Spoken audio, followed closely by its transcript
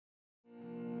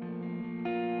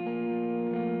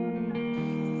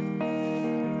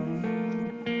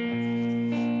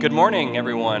Good morning,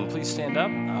 everyone. Please stand up.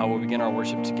 We'll begin our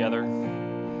worship together.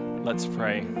 Let's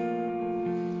pray.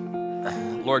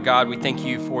 Lord God, we thank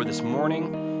you for this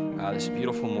morning, this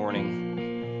beautiful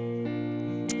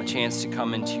morning, a chance to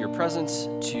come into your presence,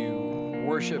 to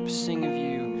worship, sing of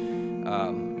you,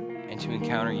 and to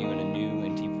encounter you in a new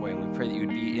and deep way. And we pray that you would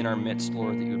be in our midst,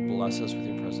 Lord, that you would bless us with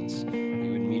your presence, that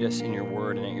you would meet us in your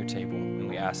word and at your table. And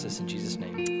we ask this in Jesus'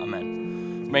 name.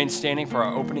 Amen. Remain standing for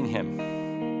our opening hymn.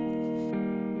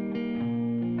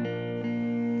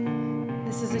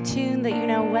 This is a tune that you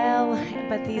know well,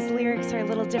 but these lyrics are a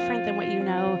little different than what you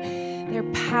know. They're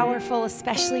powerful,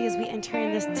 especially as we enter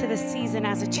into this season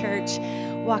as a church,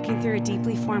 walking through a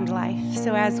deeply formed life.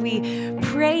 So as we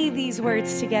pray these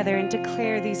words together and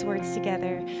declare these words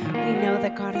together, we know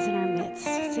that God is in our midst.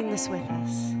 Sing this with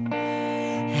us.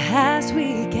 As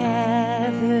we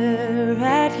gather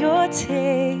at your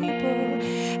table,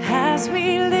 as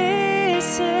we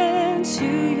listen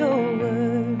to your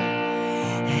word,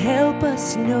 help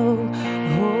us know,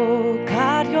 oh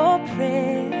God, your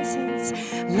presence.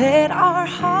 Let our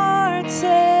hearts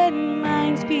and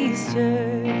minds be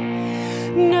stirred.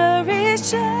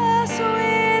 Nourish us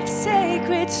with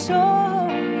sacred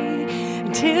story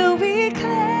until we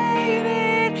claim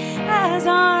it as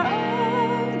our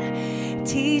own.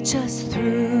 Teach us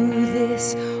through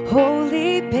this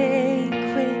holy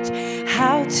banquet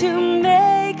how to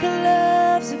make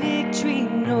love's victory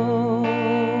known.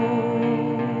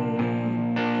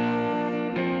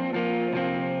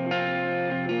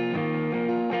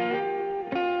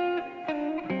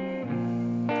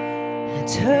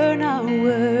 Turn our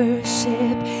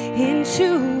worship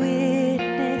into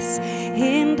witness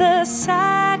in the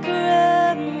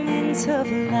sacraments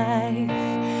of life.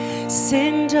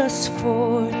 Send us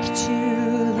forth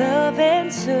to love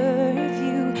and serve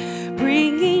you,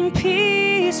 bringing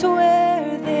peace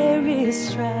where there is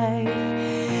strife.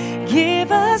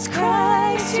 Give us,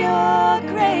 Christ, your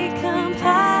great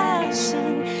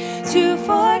compassion to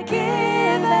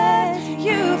forgive as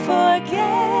you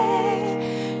forgave.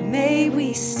 May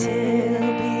we still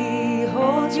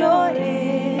behold your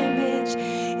image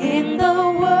in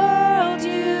the world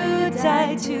you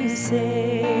died to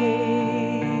save.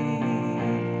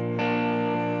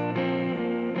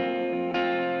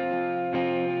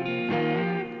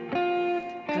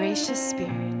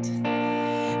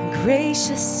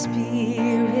 Gracious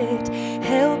Spirit,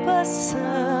 help us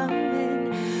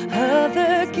summon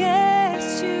other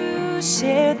guests to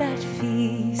share that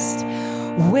feast,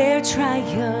 where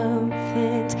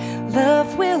triumphant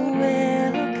love will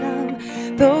welcome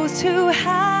those who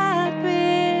had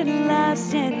been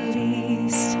last and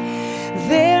least.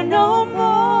 There no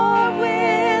more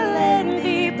will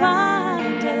envy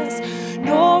bind us,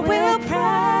 nor will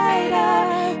pride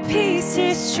our peace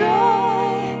destroy,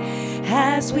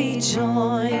 as we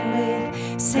join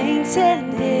with saints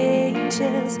and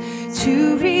angels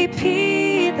to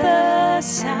repeat the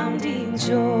sounding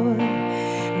joy.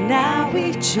 Now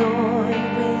we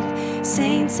join with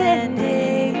saints and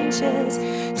angels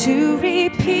to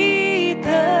repeat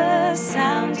the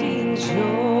sounding joy.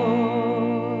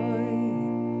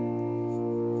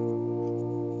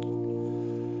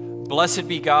 Blessed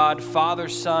be God, Father,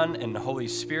 Son, and Holy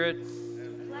Spirit.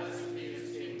 And blessed be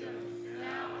his kingdom,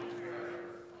 now and forever.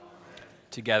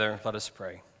 Together, let us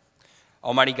pray.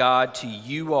 Almighty God, to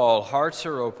you all hearts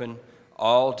are open,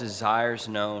 all desires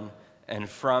known, and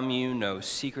from you no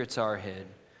secrets are hid.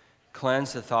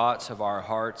 Cleanse the thoughts of our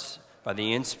hearts by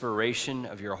the inspiration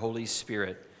of your Holy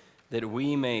Spirit, that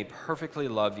we may perfectly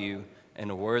love you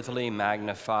and worthily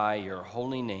magnify your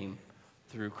holy name,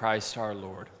 through Christ our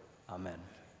Lord. Amen.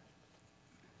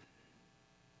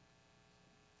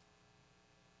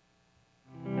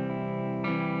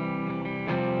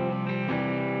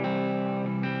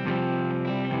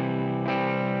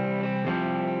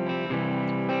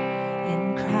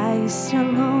 Christ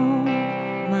alone,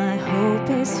 my hope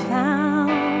is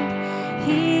found.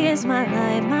 He is my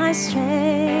light, my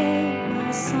strength,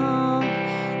 my song.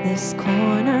 This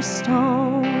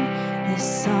cornerstone, this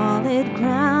solid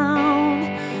ground,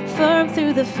 firm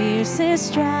through the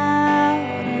fiercest drought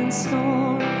and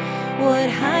storm. What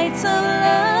heights of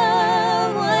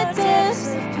love, what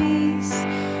depths of peace,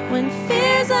 when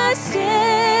fears are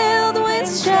stilled, when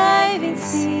striving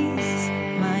cease.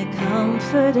 My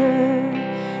comforter,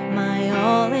 my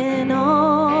all in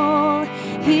all,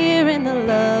 here in the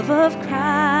love of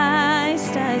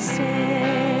Christ I stand.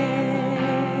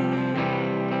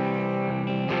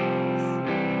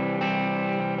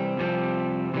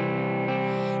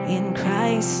 In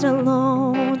Christ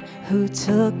alone, who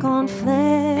took on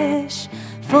flesh,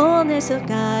 fullness of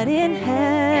God in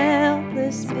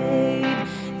helpless babe,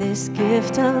 this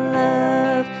gift of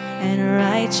love and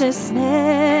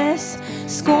righteousness,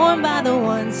 scorned by the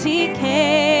ones he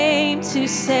came to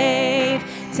save,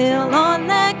 till on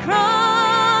that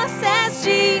cross as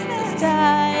Jesus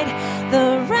died,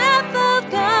 the wrath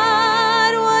of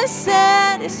God was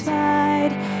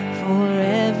satisfied. For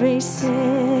every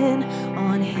sin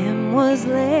on him was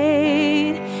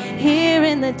laid, here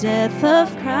in the death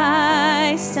of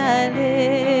Christ I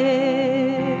live.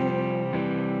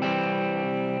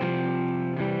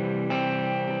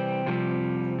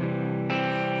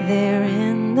 There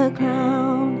in the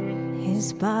ground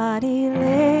his body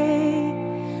lay,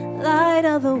 light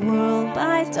of the world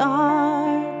by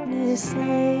darkness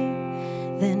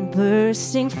slain. Then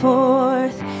bursting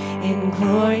forth in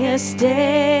glorious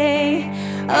day,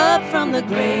 up from the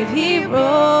grave he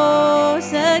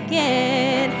rose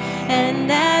again.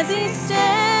 And as he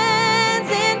stands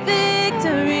in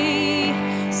victory,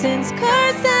 sin's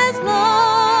curse has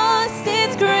lost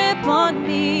its grip on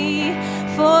me,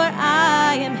 for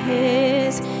I am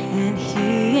his and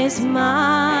he is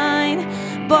mine,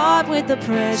 bought with the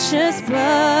precious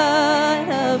blood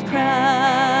of Christ.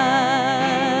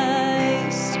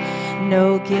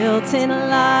 No guilt in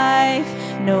life,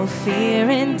 no fear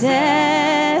in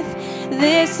death,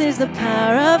 this is the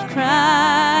power of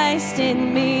Christ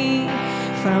in me.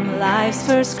 From life's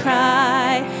first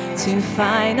cry to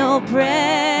final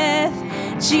breath,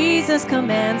 Jesus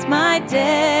commands my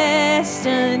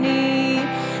destiny.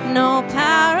 No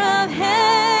power of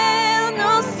hell,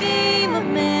 no scheme of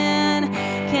man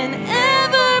can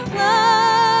ever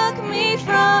pluck me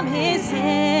from his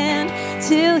hand,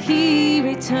 till he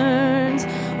returns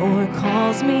or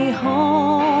calls me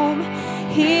home.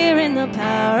 Here in the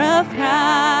power of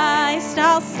Christ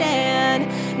I'll stand.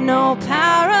 No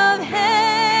power of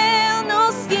hell,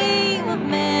 no scheme of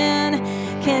man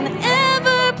can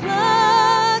ever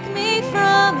pluck me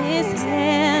from his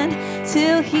hand,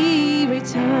 till he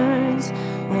returns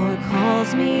or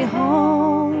calls me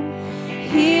home.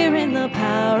 Here in the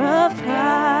power of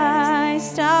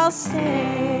Christ I'll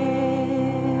stand.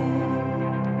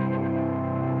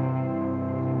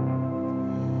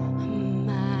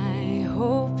 My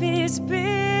hope is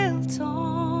built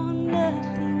on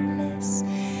nothing less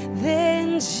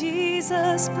than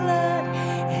Jesus' blood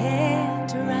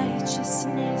and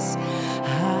righteousness.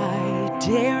 I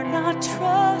dare not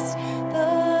trust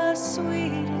the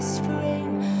sweetest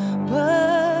frame,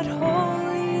 but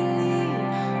wholly lean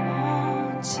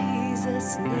on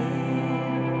Jesus'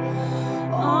 name.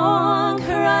 On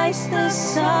Christ the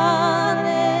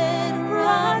solid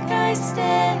rock I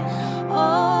stand,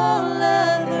 all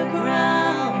other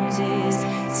ground is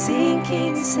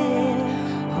sinking sand.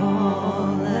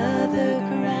 All other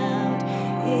ground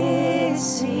is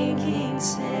sinking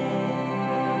sand.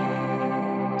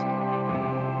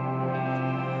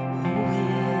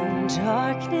 When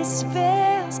darkness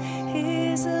veils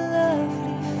his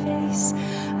lovely face,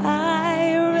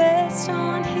 I rest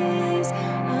on his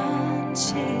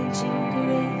unchanging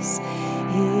grace.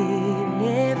 In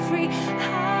every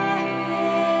high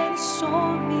and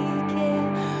stormy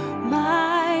gale,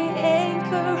 my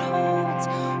anchor holds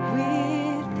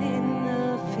within the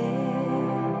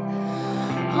veil.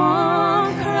 On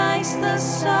Christ the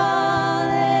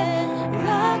solid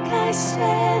rock I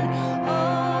stand,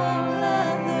 all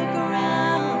other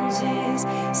ground is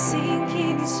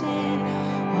sinking sand.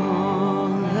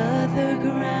 All other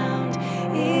ground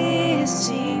is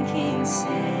sinking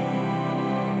sand.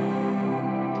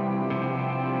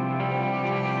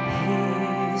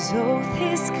 His oath,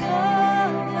 his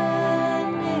covenant,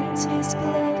 his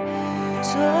blood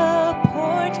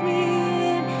support me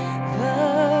in the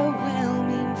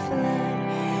whelming flood.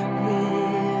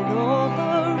 When all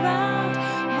around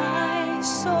my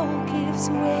soul gives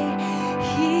way,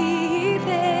 he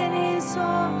then is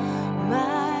all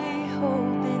my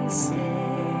hope and stay.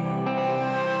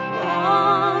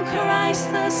 On Christ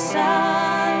the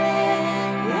solid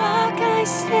rock I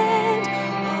stand,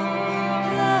 all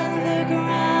other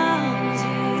ground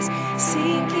is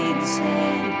sinking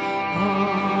sand.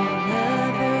 All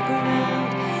other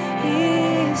ground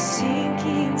is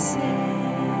sinking sand.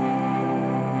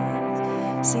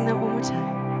 Sing that one more time.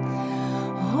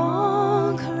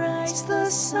 On Christ the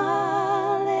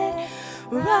solid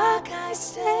rock I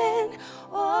stand,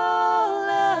 all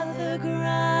other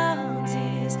ground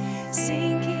is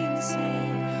sinking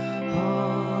sand.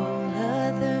 All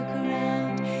other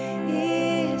ground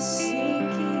is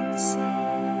sinking sand.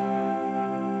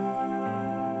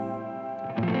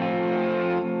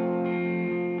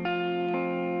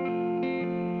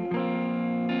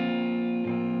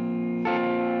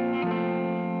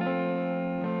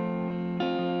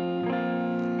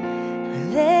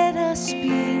 us be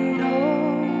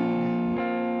known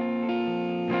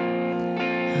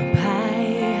by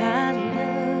our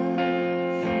love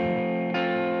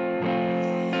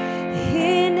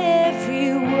in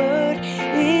every word,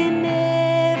 in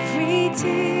every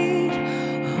deed.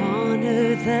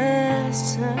 Honor the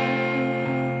Son.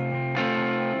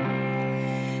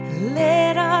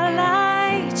 Let our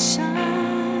light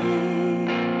shine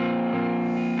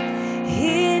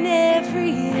in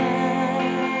every eye.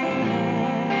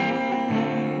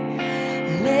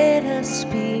 Let us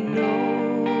be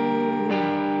known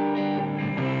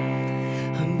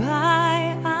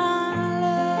by our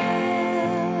love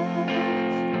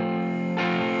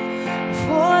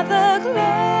for the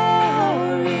glory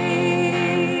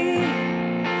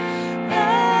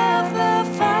of the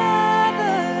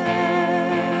Father,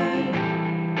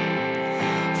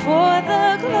 for the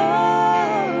glory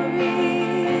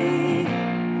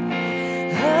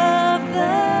of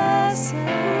the Son,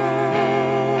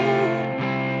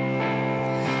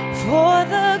 for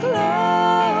the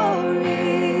glory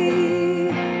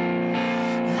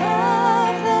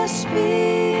of the Spirit.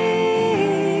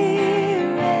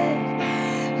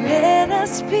 Let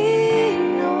us be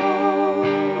known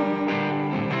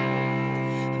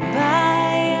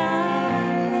by our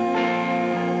love.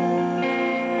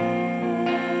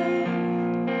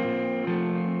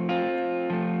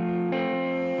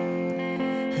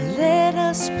 Let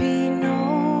us be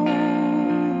known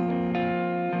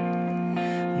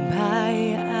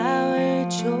by our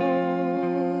joy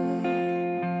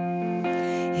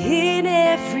in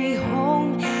every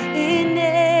home, in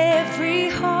every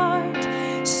heart.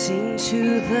 Sing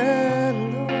to the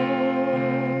Lord.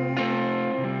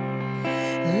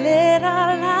 Let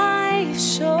our life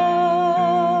show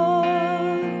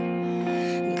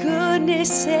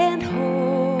goodness and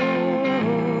hope.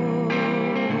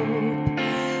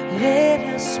 Let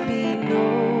us be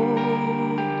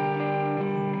known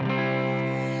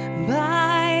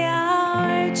by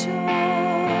our joy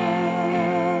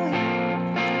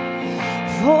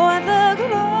for the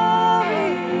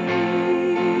glory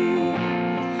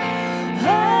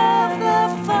of the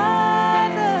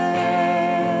Father,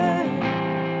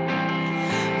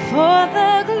 for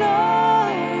the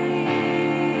glory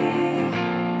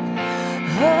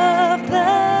of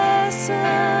the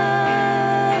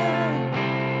Son,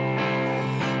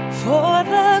 for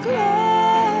the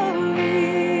glory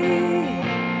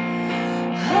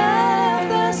of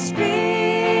the Spirit.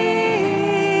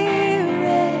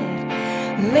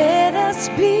 Let us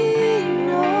be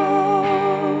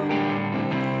known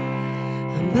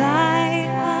by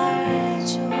our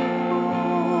joy.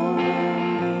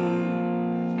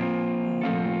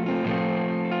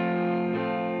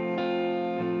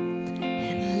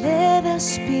 And let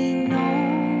us be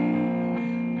known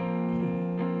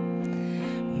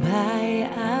by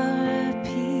our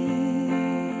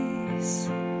peace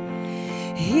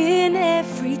in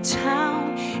every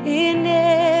town, in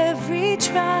every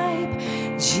tribe.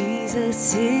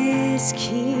 Jesus is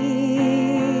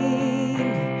King.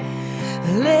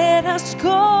 Let us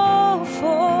go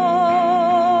forth,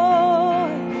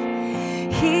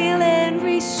 heal and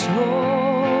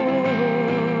restore.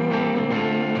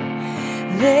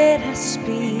 Let us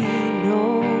be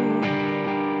known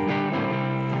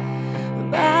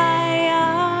by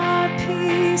our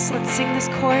peace. Let's sing this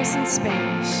chorus in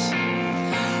Spanish.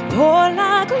 Por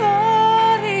la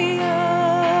gloria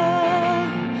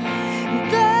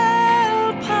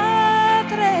del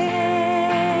Padre,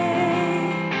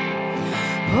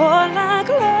 por la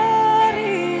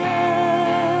gloria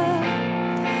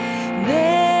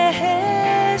de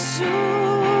Jesús,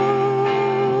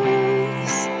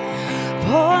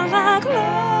 por la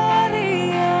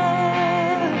gloria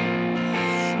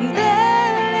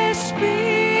del Espíritu.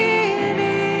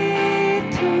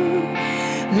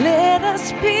 Let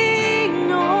us be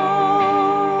known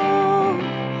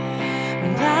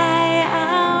by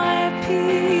our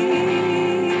peace.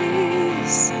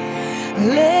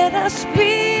 Let us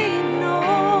be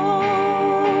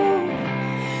known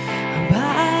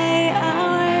by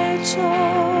our joy.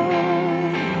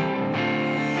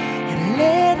 And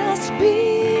let us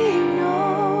be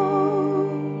known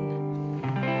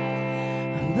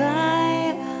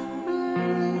by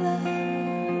our love.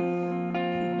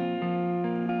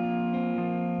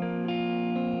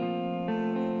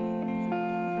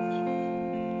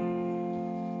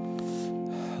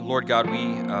 Lord God,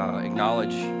 we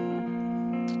acknowledge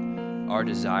our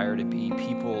desire to be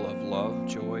people of love,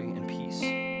 joy, and peace.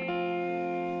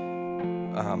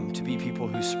 To be people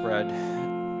who spread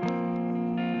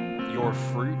your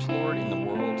fruit, Lord, in the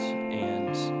world.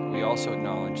 And we also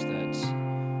acknowledge that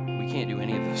we can't do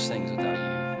any of those things without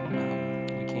you.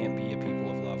 We can't be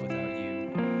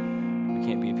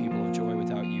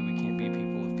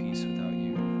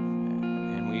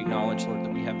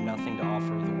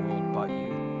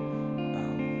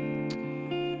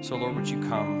So, Lord, would you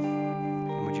come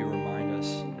and would you remind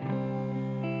us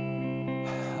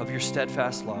of your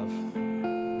steadfast love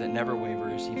that never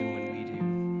wavers even when we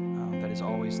do, that is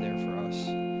always there for us.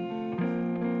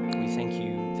 We thank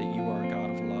you that you are a God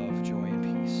of love, joy, and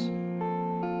peace.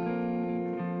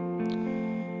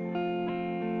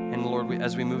 And Lord,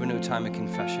 as we move into a time of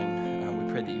confession,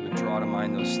 we pray that you would draw to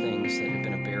mind those things that have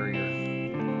been a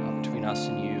barrier between us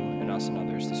and you and us and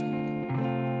others this week.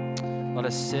 Let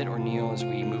us sit or kneel as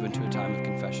we move into a time of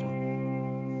confession.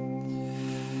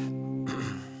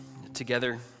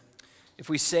 Together, if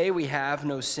we say we have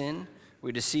no sin,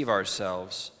 we deceive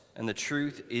ourselves, and the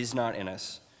truth is not in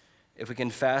us. If we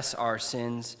confess our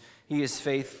sins, he is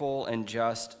faithful and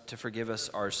just to forgive us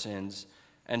our sins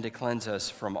and to cleanse us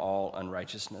from all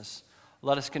unrighteousness.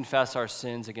 Let us confess our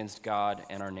sins against God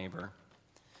and our neighbor.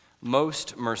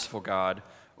 Most merciful God,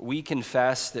 we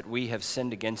confess that we have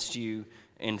sinned against you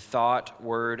in thought,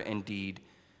 word, and deed,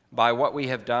 by what we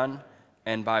have done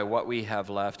and by what we have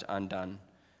left undone.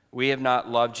 We have not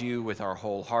loved you with our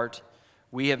whole heart.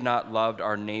 We have not loved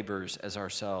our neighbors as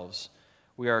ourselves.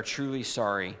 We are truly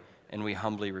sorry, and we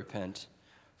humbly repent.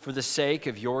 For the sake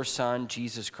of your Son,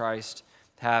 Jesus Christ,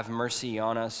 have mercy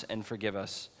on us and forgive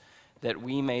us, that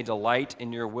we may delight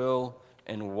in your will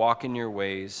and walk in your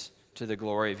ways to the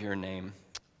glory of your name.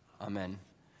 Amen.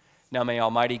 Now may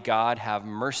Almighty God have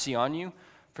mercy on you,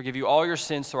 forgive you all your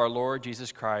sins through our Lord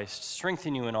Jesus Christ,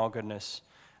 strengthen you in all goodness,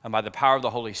 and by the power of the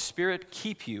Holy Spirit,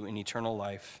 keep you in eternal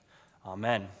life.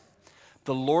 Amen.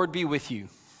 The Lord be with you.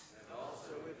 And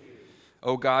also with you.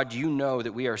 O God, you know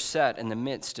that we are set in the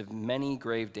midst of many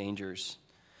grave dangers,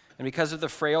 and because of the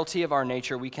frailty of our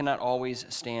nature, we cannot always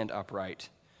stand upright.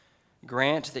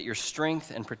 Grant that your strength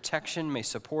and protection may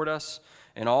support us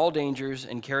in all dangers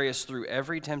and carry us through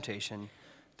every temptation,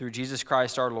 through Jesus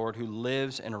Christ our Lord, who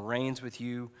lives and reigns with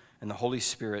you and the Holy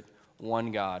Spirit,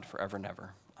 one God, forever and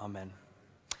ever. Amen.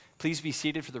 Please be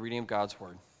seated for the reading of God's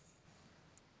word.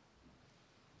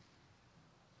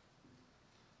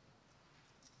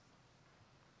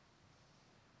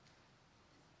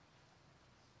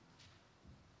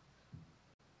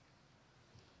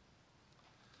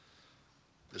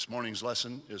 This morning's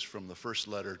lesson is from the first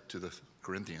letter to the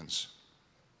Corinthians.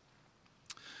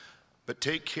 But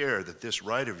take care that this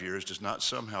right of yours does not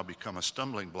somehow become a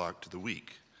stumbling block to the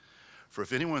weak. For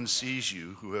if anyone sees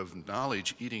you who have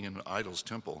knowledge eating in an idol's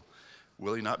temple,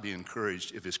 will he not be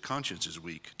encouraged, if his conscience is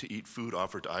weak, to eat food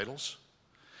offered to idols?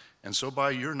 And so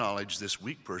by your knowledge this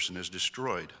weak person is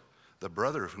destroyed, the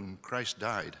brother of whom Christ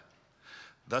died.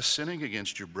 Thus sinning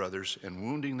against your brothers and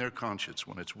wounding their conscience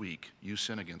when it's weak, you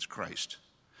sin against Christ.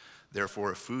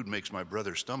 Therefore, if food makes my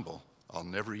brother stumble, I'll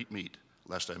never eat meat,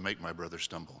 lest I make my brother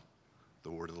stumble. The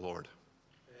word of the Lord.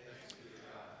 Thanks be to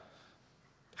God.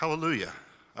 Hallelujah.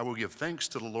 I will give thanks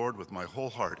to the Lord with my whole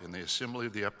heart in the assembly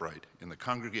of the upright, in the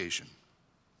congregation.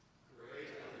 Great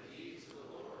are the deeds of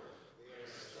the Lord. They are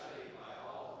studied by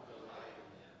all who delight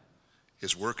in them.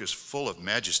 His work is full of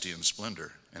majesty and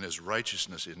splendor, and his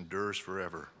righteousness endures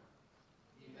forever.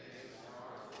 He makes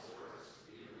marvelous works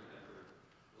to be remembered.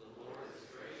 The Lord is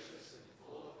gracious and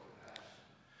full of compassion.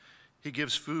 He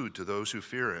gives food to those who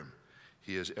fear him.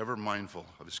 He is ever mindful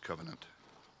of his covenant.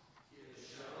 He has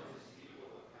shown his people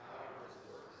the power of his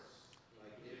works by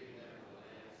giving them the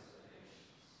lands of the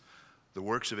nations. The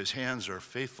works of his hands are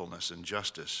faithfulness and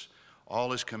justice.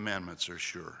 All his commandments are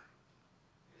sure.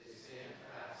 They stand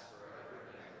fast forever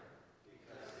and ever,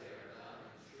 because they are done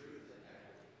in truth and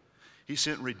equity. He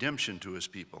sent redemption to his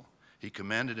people. He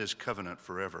commanded his covenant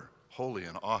forever. Holy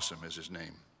and awesome is his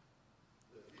name.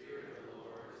 The fear of the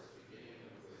Lord is the beginning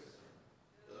of wisdom.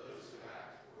 Those who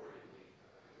act accordingly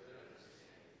have a good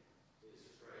understanding.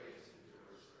 His praise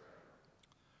endures forever.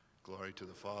 Glory to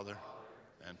the Father,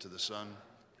 and to the Son,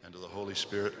 and to the Holy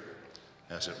Spirit,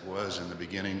 as it was in the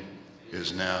beginning,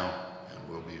 is now, and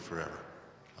will be forever.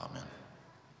 Amen.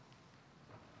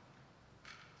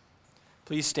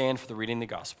 Please stand for the reading of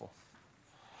the gospel.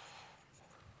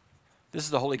 This is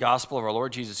the Holy Gospel of our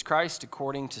Lord Jesus Christ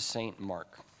according to St.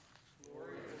 Mark. Glory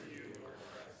to you,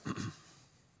 Lord Christ.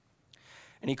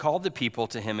 And he called the people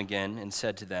to him again and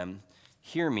said to them,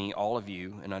 "Hear me, all of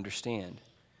you, and understand.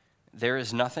 There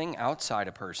is nothing outside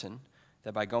a person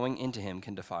that by going into him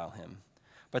can defile him,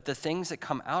 but the things that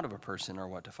come out of a person are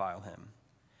what defile him."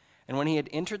 And when he had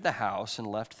entered the house and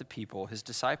left the people, his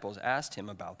disciples asked him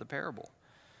about the parable.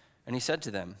 And he said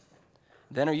to them,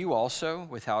 "Then are you also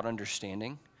without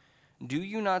understanding? Do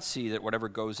you not see that whatever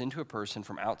goes into a person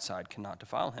from outside cannot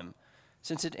defile him,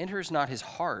 since it enters not his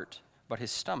heart, but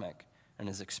his stomach, and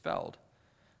is expelled?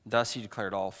 Thus he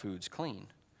declared all foods clean.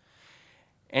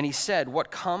 And he said,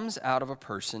 what comes out of a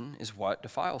person is what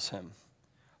defiles him.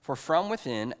 For from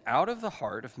within, out of the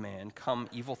heart of man, come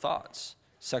evil thoughts,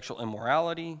 sexual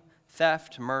immorality,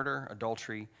 theft, murder,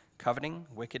 adultery, coveting,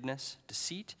 wickedness,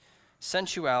 deceit,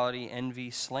 sensuality,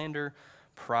 envy, slander,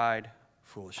 pride,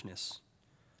 foolishness.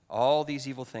 All these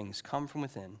evil things come from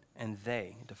within, and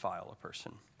they defile a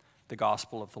person. The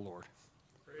gospel of the Lord.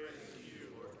 Praise to you,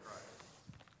 Lord Christ.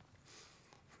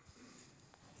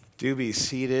 Do be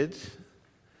seated.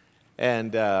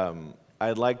 And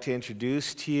I'd like to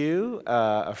introduce to you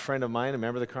a friend of mine, a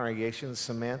member of the congregation,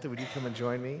 Samantha. Would you come and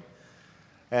join me?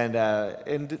 And I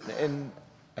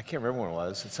can't remember when it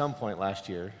was. At some point last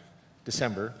year,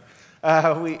 December,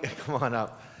 we come on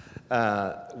up.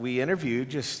 We interviewed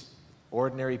just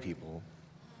ordinary people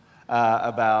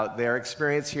about their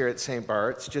experience here at St.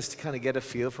 Bart's, just to kind of get a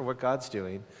feel for what God's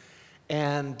doing.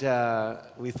 And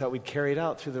we thought we'd carry it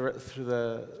out through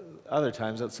the other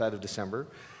times outside of December.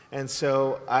 And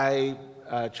so I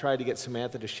tried to get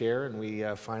Samantha to share, and we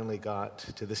finally got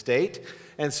to this date.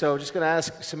 And so I'm just going to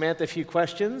ask Samantha a few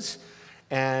questions,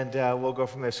 and we'll go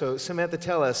from there. So Samantha,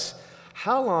 tell us,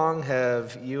 how long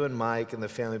have you and Mike and the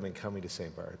family been coming to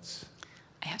St. Bart's?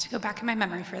 I have to go back in my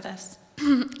memory for this.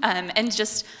 And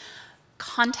just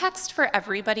context for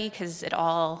everybody, because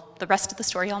the rest of the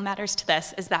story all matters to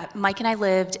this, is that Mike and I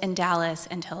lived in Dallas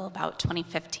until about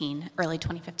 2015, early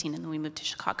 2015, and then we moved to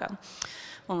Chicago.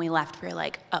 When we left, we were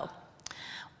like, oh,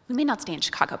 we may not stay in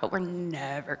Chicago, but we're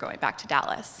never going back to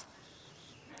Dallas.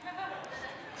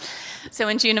 So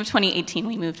in June of 2018,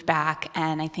 we moved back,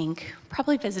 and I think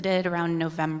probably visited around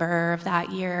November of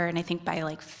that year, and I think by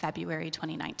like February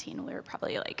 2019, we were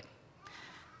probably like,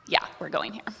 yeah, we're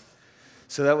going here.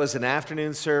 So that was an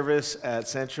afternoon service at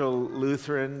Central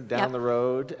Lutheran down the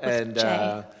road,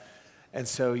 and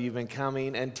so you've been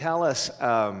coming. And tell us,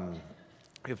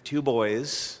 we have two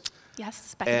boys.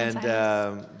 Yes, Beckett and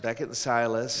Silas. Beckett and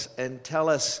Silas. And tell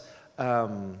us,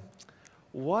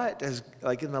 what has,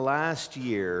 like in the last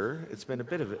year, it's been a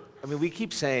bit of it. I mean, we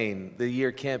keep saying the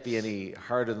year can't be any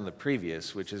harder than the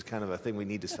previous, which is kind of a thing we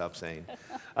need to stop saying.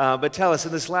 But tell us,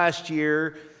 in this last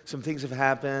year, some things have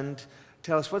happened.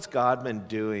 Tell us, what's God been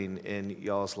doing in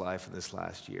y'all's life in this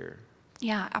last year?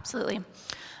 Yeah, absolutely.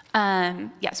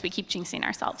 Yes, we keep jinxing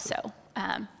ourselves, so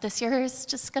this year is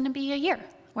just going to be a year.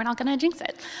 We're not going to jinx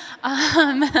it.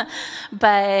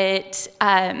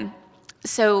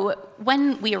 So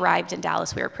when we arrived in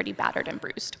Dallas, we were pretty battered and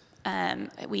bruised.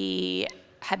 We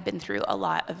had been through a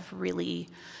lot of really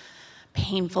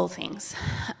painful things.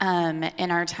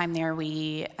 In our time there,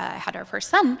 we had our first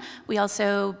son. We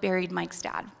also buried Mike's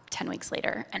dad 10 weeks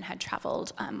later and had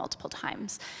traveled multiple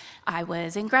times. I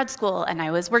was in grad school, and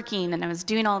I was working, and I was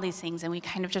doing all these things, and we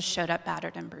kind of just showed up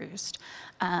battered and bruised.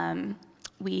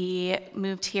 We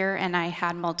moved here, and I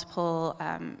had multiple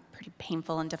pretty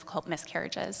painful and difficult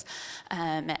miscarriages.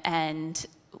 And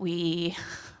I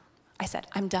said,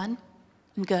 I'm done,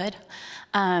 I'm good.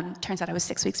 Turns out I was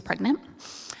 6 weeks pregnant.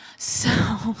 So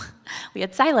we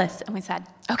had Silas, and we said,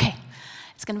 okay,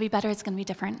 it's gonna be better, it's gonna be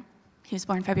different. He was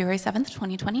born February 7th,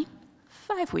 2020,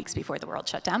 5 weeks before the world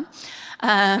shut down.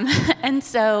 And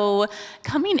so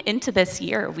coming into this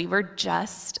year, we were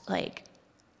just like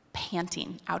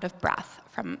panting, out of breath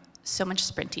from so much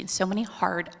sprinting, so many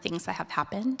hard things that have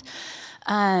happened.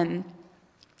 And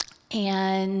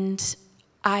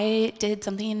I did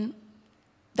something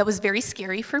that was very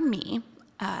scary for me,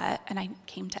 and I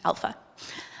came to Alpha.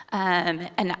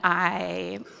 And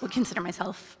I would consider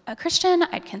myself a Christian.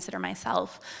 I'd consider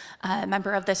myself a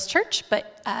member of this church,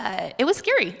 but it was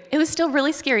scary. It was still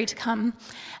really scary to come.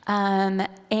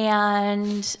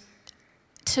 And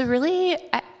to really,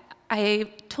 I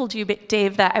told you,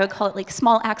 Dave, that I would call it like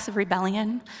small acts of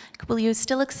rebellion. Will you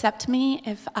still accept me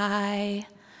if I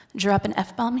drop an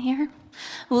F-bomb here?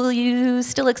 Will you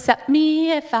still accept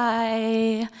me if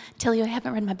I tell you I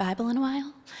haven't read my Bible in a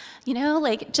while? You know,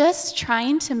 like just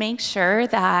trying to make sure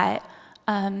that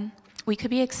we could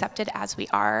be accepted as we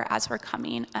are, as we're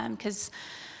coming, because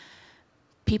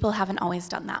people haven't always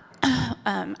done that.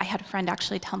 I had a friend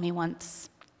actually tell me once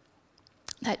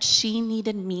that she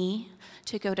needed me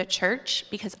to go to church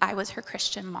because I was her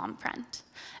Christian mom friend.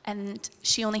 And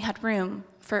she only had room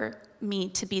for me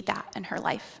to be that in her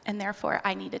life, and therefore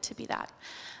I needed to be that.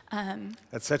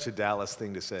 That's such a Dallas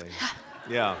thing to say.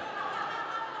 Yeah.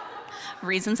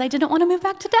 Reasons I didn't want to move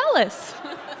back to Dallas.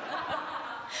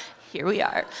 Here we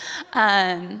are.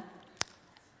 And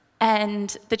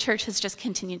the church has just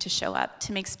continued to show up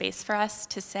to make space for us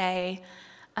to say,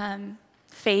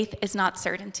 faith is not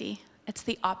certainty. It's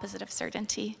the opposite of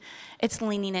certainty. It's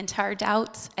leaning into our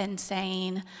doubts and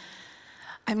saying,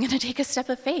 I'm going to take a step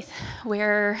of faith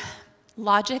where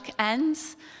logic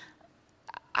ends.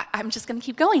 I'm just going to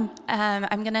keep going.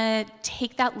 I'm going to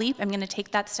take that leap. I'm going to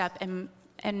take that step and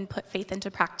put faith into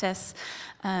practice.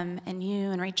 And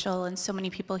you and Rachel and so many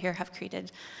people here have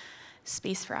created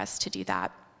space for us to do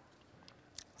that.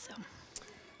 So.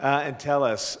 And tell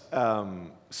us,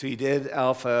 so you did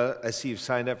Alpha. I see you've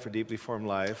signed up for Deeply Formed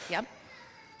Life. Yep.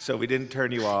 So we didn't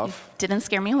turn you off. Didn't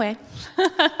scare me away.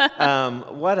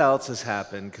 What else has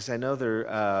happened? Because I know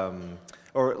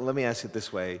or let me ask it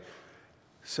this way.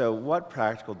 So what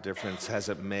practical difference has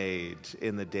it made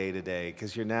in the day-to-day?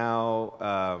 Because you're now,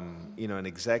 an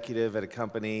executive at a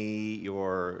company.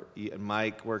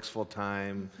 Mike works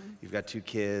full-time. Mm-hmm. You've got 2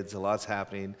 kids. A lot's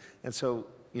happening. And so,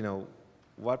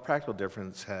 what practical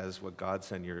difference has what God's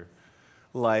done in your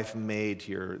life made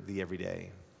to the everyday?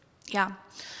 Yeah.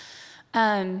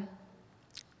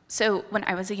 So when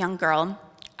I was a young girl,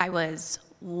 I was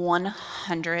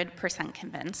 100%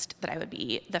 convinced that I would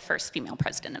be the first female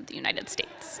president of the United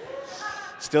States.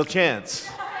 Still chance.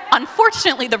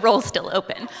 Unfortunately, the role's still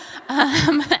open.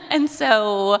 And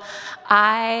so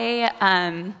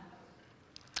I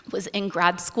was in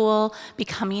grad school,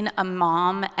 becoming a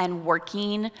mom and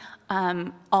working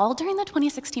all during the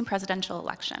 2016 presidential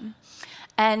election.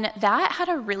 And that had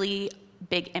a really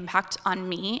big impact on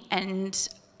me, and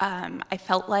I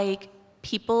felt like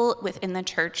people within the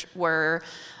church were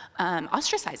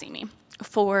ostracizing me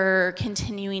for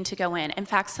continuing to go in. In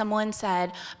fact, someone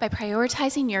said, by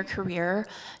prioritizing your career,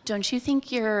 don't you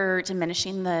think you're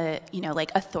diminishing the,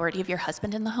 authority of your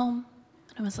husband in the home?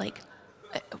 And I was like,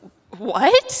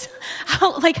 what?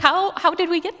 How did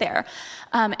we get there?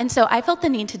 And so I felt the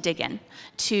need to dig in,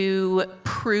 to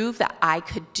prove that I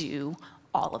could do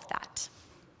all of that,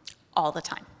 all the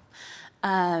time.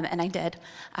 And I did.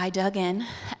 I dug in,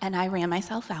 and I ran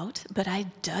myself out, but I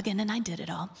dug in and I did it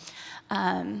all.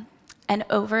 And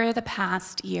over the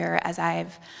past year, as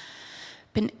I've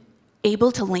been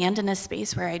able to land in a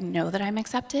space where I know that I'm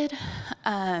accepted,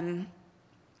 I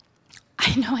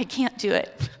know I can't do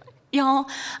it. Y'all,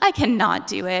 I cannot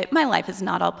do it. My life is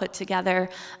not all put together.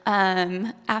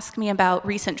 Ask me about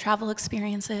recent travel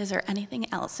experiences or anything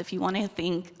else if you want to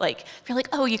think, if you're like,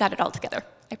 oh, you got it all together.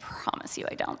 I promise you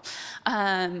I don't.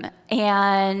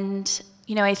 And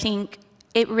I think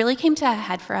it really came to a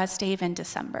head for us, Dave, in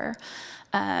December.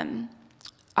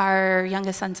 Our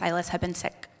youngest son, Silas, had been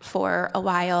sick for a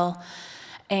while,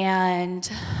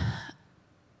 and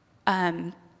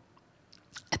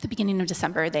at the beginning of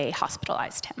December, they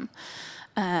hospitalized him.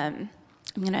 I'm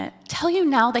going to tell you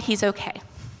now that he's okay,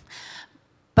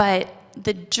 but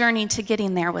the journey to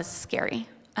getting there was scary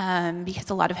because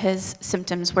a lot of his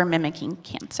symptoms were mimicking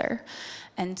cancer.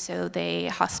 And so they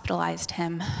hospitalized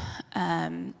him,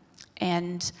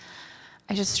 and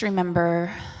I just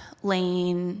remember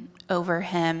laying over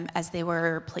him as they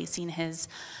were placing his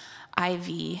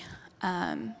IV.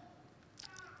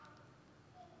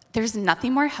 There's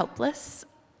nothing more helpless.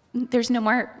 There's no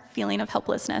more feeling of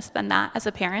helplessness than that as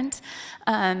a parent.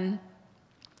 And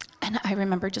I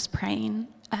remember just praying.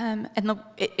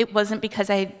 It wasn't because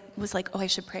I was like, oh, I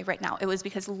should pray right now. It was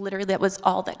because literally that was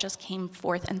all that just came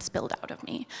forth and spilled out of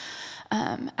me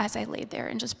as I laid there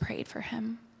and just prayed for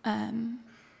him.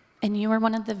 And you were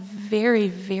one of the very,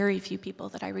 very few people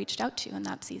that I reached out to in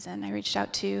that season. I reached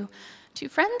out to 2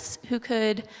 friends who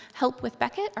could help with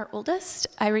Beckett, our oldest.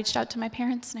 I reached out to my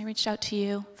parents, and I reached out to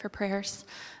you for prayers.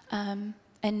 And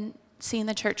seeing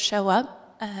the church show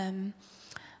up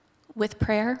with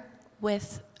prayer,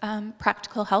 with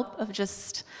practical help of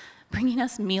just bringing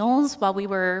us meals while we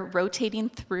were rotating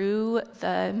through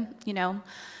the,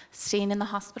 staying in the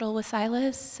hospital with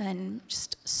Silas, and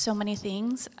just so many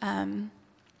things.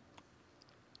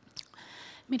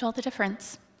 Made all the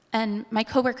difference. And my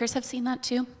coworkers have seen that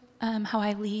too, how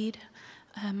I lead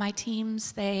my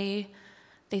teams. They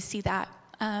see that.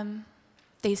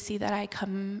 They see that I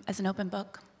come as an open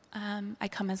book. I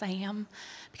come as I am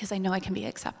because I know I can be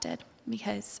accepted,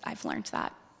 because I've learned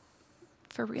that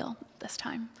for real this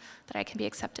time, that I can be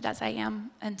accepted as I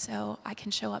am, and so I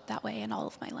can show up that way in all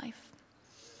of my life.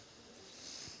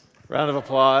 Round of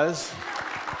applause.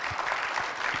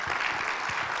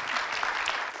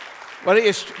 Why don't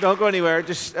you don't go anywhere?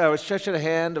 Just stretch out a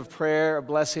hand of prayer, a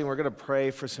blessing. We're going to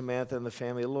pray for Samantha and the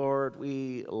family. Lord,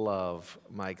 we love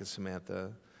Mike and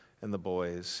Samantha and the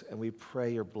boys, and we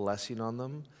pray your blessing on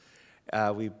them.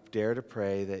 We dare to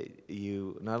pray that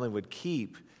you not only would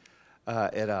keep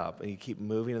it up and you keep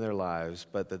moving in their lives,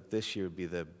 but that this year would be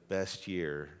the best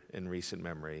year in recent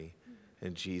memory.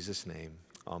 In Jesus' name,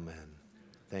 amen.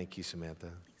 Thank you, Samantha.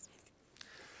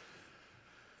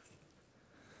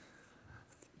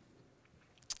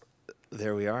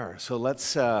 There we are. So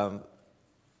let's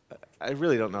I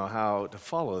really don't know how to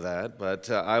follow that, but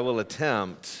I will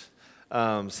attempt,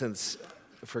 since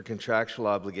for contractual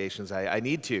obligations I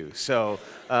need to. So,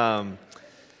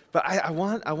 but I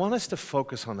want us to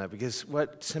focus on that, because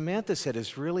what Samantha said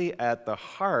is really at the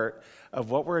heart of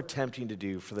what we're attempting to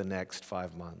do for the next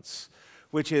 5 months,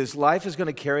 which is life is going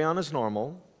to carry on as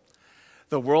normal.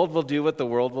 The world will do what the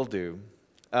world will do.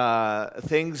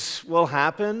 Things will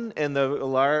happen in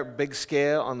the big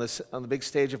scale, on the big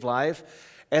stage of life,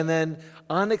 and then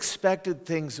unexpected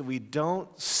things that we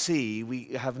don't see,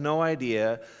 we have no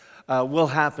idea, will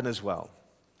happen as well.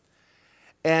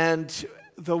 And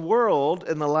the world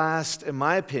in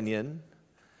my opinion, in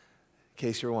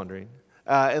case you're wondering,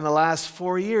 in the last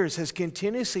 4 years has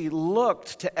continuously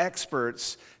looked to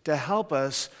experts to help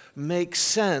us make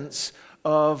sense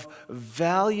of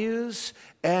values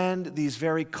and these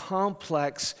very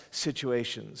complex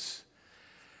situations.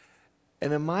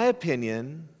 And in my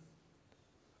opinion,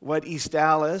 what East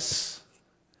Dallas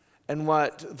and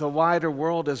what the wider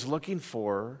world is looking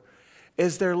for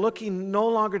is they're looking no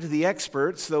longer to the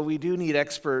experts, though we do need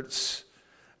experts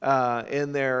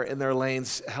in their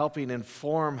lanes helping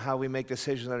inform how we make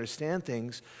decisions and understand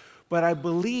things. But I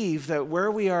believe that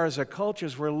where we are as a culture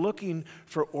is we're looking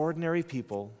for ordinary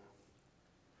people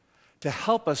to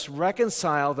help us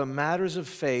reconcile the matters of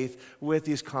faith with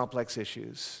these complex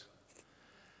issues.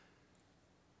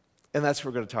 And that's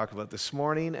what we're going to talk about this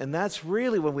morning. And that's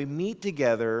really when we meet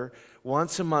together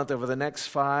once a month over the next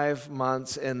 5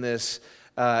 months in this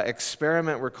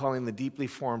experiment we're calling the Deeply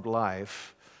Formed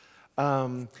Life,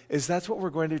 is that's what we're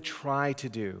going to try to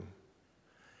do.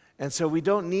 And so we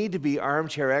don't need to be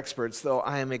armchair experts, though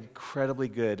I am incredibly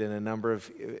good in a number of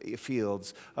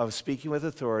fields of speaking with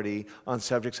authority on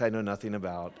subjects I know nothing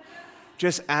about.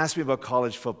 Just ask me about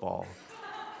college football.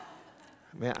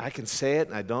 Man, I can say it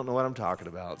and I don't know what I'm talking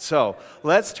about. So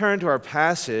let's turn to our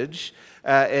passage,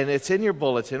 and it's in your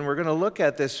bulletin. We're going to look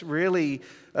at these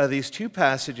 2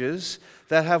 passages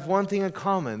that have one thing in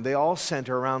common. They all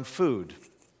center around food.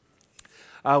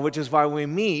 Which is why when we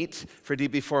meet for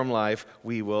Deeply Formed Life,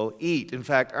 we will eat. In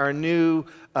fact, our new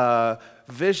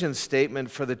vision statement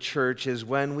for the church is,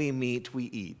 when we meet, we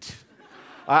eat.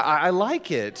 I like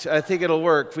it. I think it'll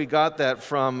work. We got that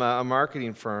from a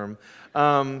marketing firm.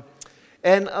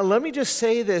 And let me just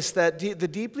say this, that the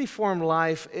Deeply Formed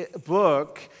Life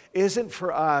book isn't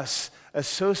for us a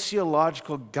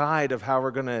sociological guide of how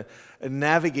we're going to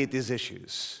navigate these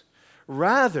issues.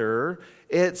 Rather,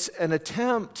 it's an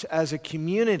attempt as a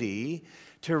community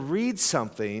to read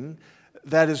something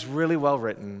that is really well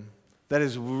written, that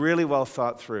is really well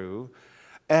thought through,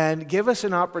 and give us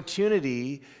an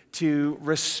opportunity to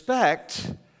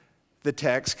respect the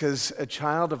text, because a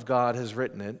child of God has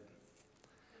written it.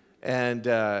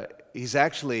 And he's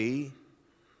actually,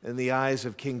 in the eyes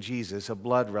of King Jesus, a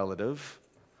blood relative.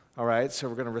 All right, so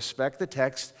we're going to respect the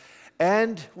text.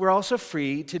 And we're also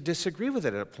free to disagree with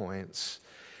it at points.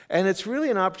 And it's really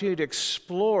an opportunity to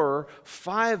explore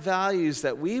 5 values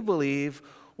that we believe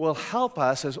will help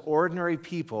us as ordinary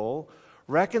people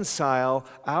reconcile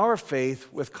our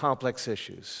faith with complex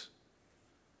issues.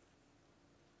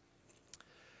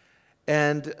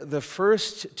 And the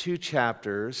first 2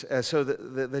 chapters, so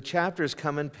the chapters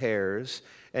come in pairs,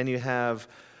 and you have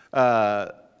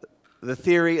the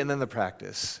theory and then the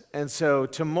practice. And so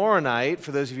tomorrow night,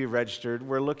 for those of you registered,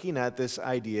 we're looking at this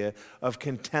idea of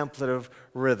contemplative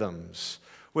rhythms,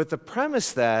 with the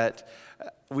premise that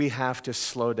we have to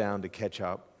slow down to catch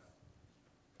up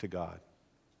to God.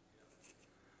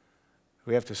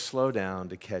 We have to slow down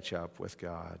to catch up with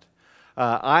God.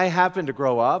 I happen to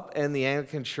grow up in the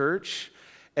Anglican Church,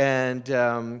 and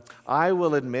I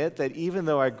will admit that even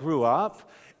though I grew up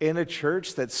in a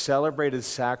church that celebrated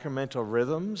sacramental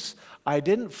rhythms, I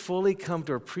didn't fully come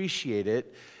to appreciate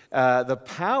it, the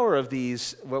power of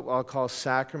these, what I'll call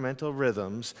sacramental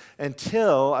rhythms,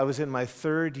 until I was in my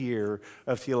 3rd year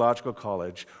of theological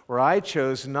college, where I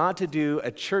chose not to do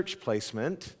a church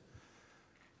placement,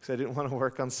 because I didn't want to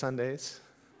work on Sundays.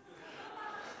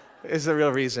 Is the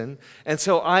real reason. And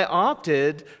so I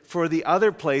opted for the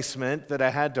other placement that I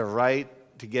had to write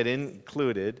to get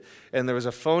included, and there was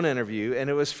a phone interview, and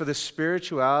it was for the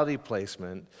spirituality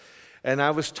placement. And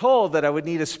I was told that I would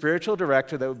need a spiritual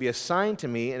director that would be assigned to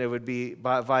me, and it would be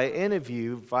via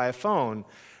interview, via phone.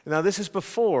 Now, this is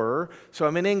before, so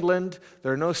I'm in England,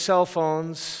 there are no cell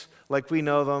phones like we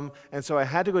know them, and so I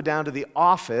had to go down to the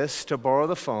office to borrow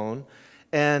the phone.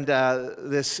 And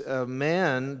this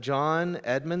man, John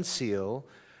Edmund Seal,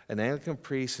 an Anglican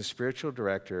priest and spiritual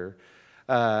director,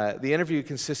 the interview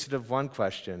consisted of one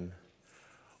question: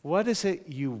 what is it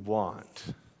you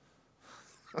want?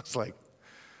 I was like,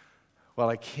 well,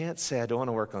 I can't say I don't want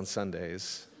to work on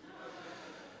Sundays.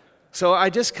 So I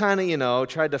just kind of,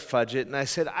 tried to fudge it, and I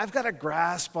said, I've got a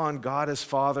grasp on God as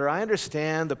Father. I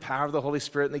understand the power of the Holy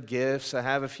Spirit and the gifts. I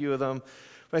have a few of them.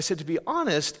 But I said, to be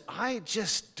honest, I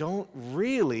just don't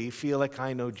really feel like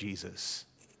I know Jesus.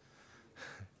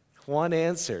 One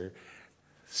answer,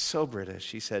 so British.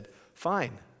 She said,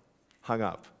 fine, hung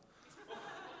up.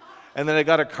 And then I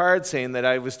got a card saying that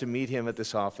I was to meet him at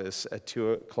this office at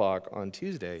 2 o'clock on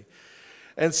Tuesday.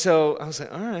 And so I was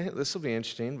like, all right, this will be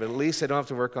interesting, but at least I don't have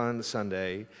to work on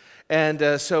Sunday.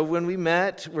 And so when we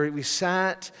met, we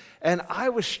sat, and I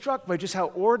was struck by just how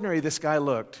ordinary this guy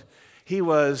looked. He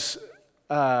was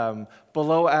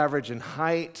below average in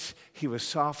height. He was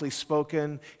softly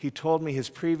spoken. He told me his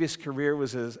previous career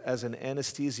was as an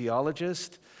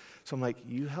anesthesiologist. So I'm like,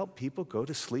 you help people go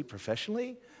to sleep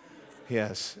professionally?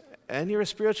 Yes. And you're a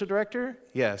spiritual director?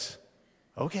 Yes.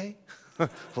 Okay.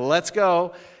 Let's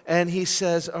go. And he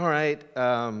says, all right,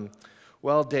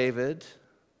 well, David,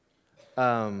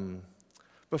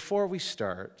 before we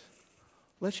start,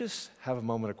 let's just have a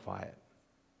moment of quiet.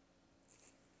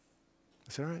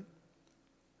 I said, all right.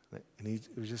 And it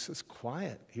was just this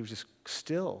quiet. He was just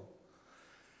still.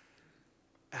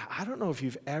 I don't know if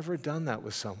you've ever done that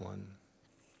with someone.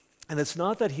 And it's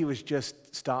not that he was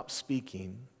just stopped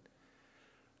speaking,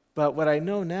 but what I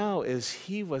know now is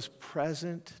he was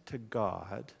present to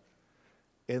God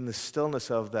in the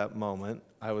stillness of that moment.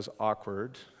 I was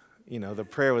awkward. The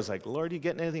prayer was like, Lord, are you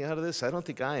getting anything out of this? I don't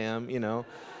think I am,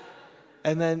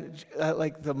 And then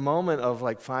the moment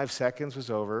of 5 seconds was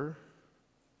over,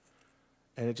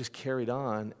 and it just carried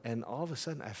on, and all of a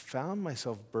sudden I found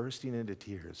myself bursting into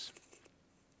tears.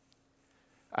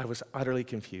 I was utterly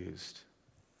confused.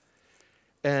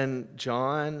 And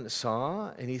John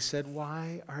saw, and he said,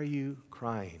 why are you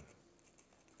crying?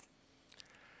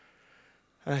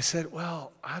 And I said,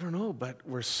 well, I don't know, but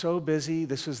we're so busy.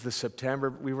 This was the September.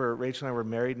 Rachel and I were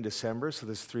married in December, so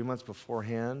this is 3 months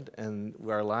beforehand, and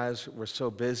our lives were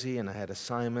so busy, and I had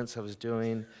assignments I was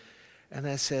doing. And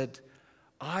I said,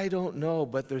 I don't know,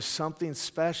 but there's something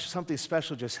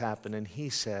special just happened. And he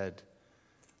said,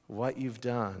 what you've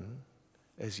done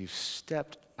is you've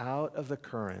stepped out of the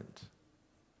current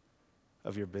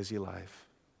of your busy life,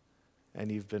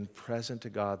 and you've been present to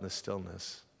God in the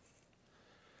stillness.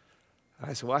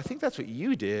 I said, well, I think that's what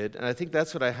you did, and I think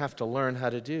that's what I have to learn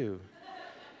how to do.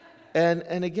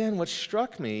 And again, what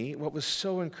struck me, what was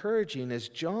so encouraging, is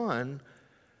John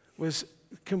was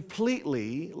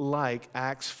completely like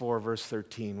Acts 4, verse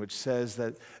 13, which says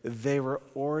that they were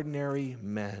ordinary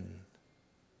men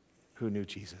who knew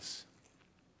Jesus.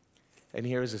 And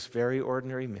here is this very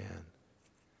ordinary man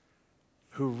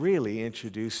who really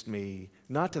introduced me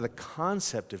not to the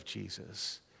concept of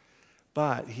Jesus,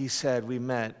 but he said we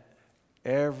met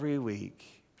every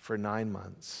week for 9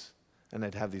 months, and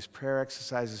I'd have these prayer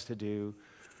exercises to do,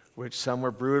 which some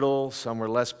were brutal, some were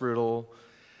less brutal,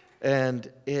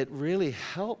 and it really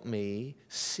helped me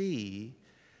see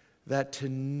that to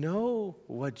know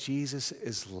what Jesus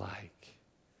is like,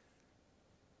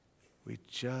 we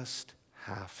just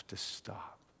have to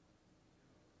stop.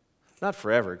 Not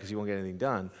forever, because you won't get anything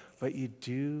done, but you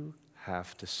do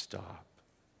have to stop.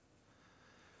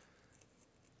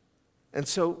 And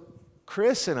so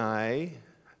Chris and I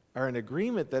are in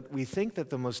agreement that we think that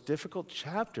the most difficult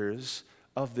chapters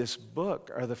of this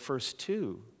book are the first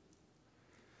 2.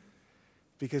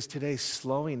 Because today,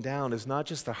 slowing down is not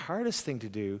just the hardest thing to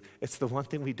do, it's the one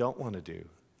thing we don't want to do.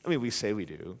 I mean, we say we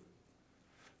do,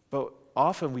 but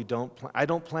often we don't. I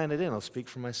don't plan it in. I'll speak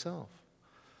for myself.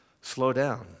 Slow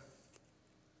down.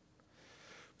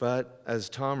 But as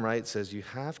Tom Wright says, you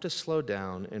have to slow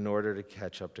down in order to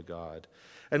catch up to God.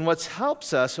 And what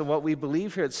helps us, and what we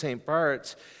believe here at St.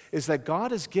 Bart's, is that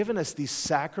God has given us these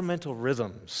sacramental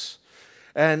rhythms.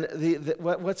 And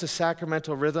what's a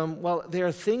sacramental rhythm? Well, they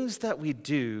are things that we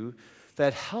do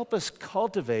that help us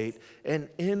cultivate an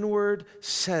inward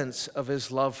sense of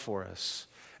His love for us,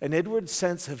 an inward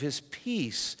sense of His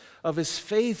peace, of His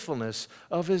faithfulness,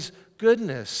 of His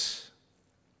goodness.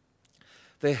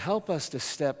 They help us to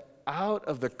step out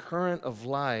of the current of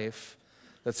life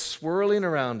that's swirling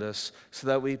around us so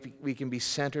that we can be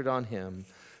centered on Him.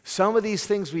 Some of these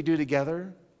things we do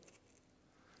together.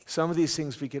 Some of these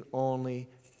things we can only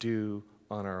do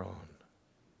on our own.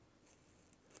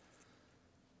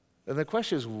 And the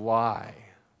question is, why?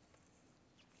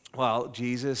 Well,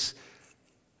 Jesus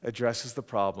addresses the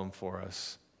problem for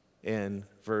us in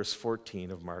verse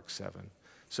 14 of Mark 7.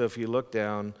 So if you look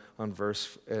down on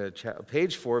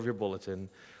page 4 of your bulletin,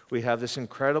 we have this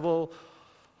incredible,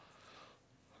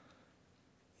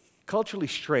 culturally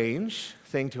strange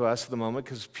thing to us at the moment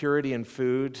because purity in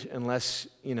food, unless,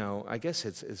 I guess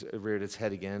it's reared its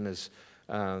head again as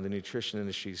the nutrition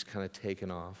industry's kind of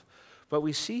taken off. But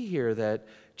we see here that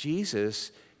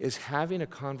Jesus is having a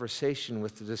conversation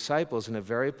with the disciples in a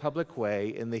very public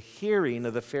way in the hearing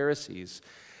of the Pharisees.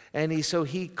 And so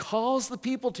he calls the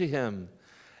people to him.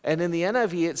 And in the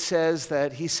NIV it says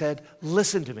that he said,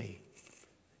 listen to me.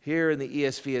 Here in the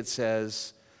ESV it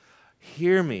says,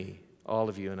 hear me, all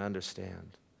of you, and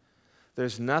understand.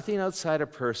 There's nothing outside a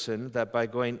person that by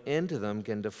going into them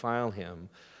can defile him,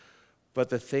 but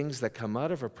the things that come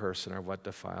out of a person are what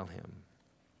defile him.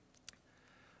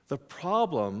 The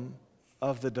problem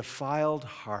of the defiled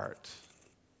heart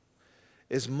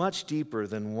is much deeper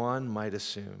than one might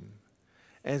assume,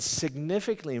 and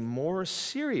significantly more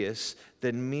serious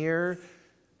than mere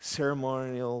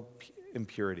ceremonial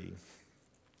impurity.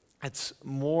 It's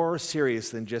more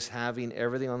serious than just having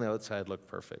everything on the outside look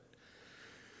perfect.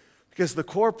 Because the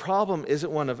core problem isn't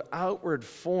one of outward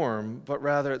form, but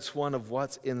rather it's one of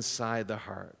what's inside the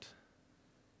heart.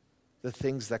 The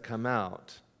things that come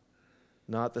out,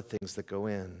 not the things that go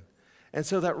in. And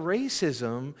so that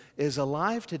racism is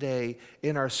alive today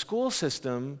in our school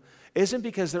system isn't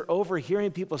because they're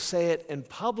overhearing people say it in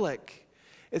public.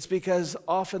 It's because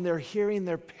often they're hearing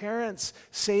their parents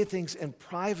say things in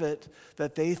private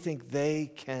that they think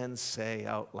they can say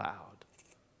out loud.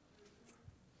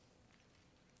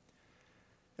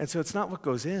 And so it's not what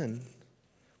goes in,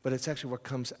 but it's actually what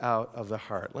comes out of the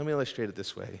heart. Let me illustrate it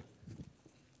this way.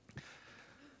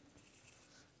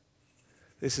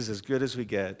 This is as good as we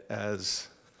get as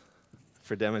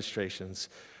for demonstrations.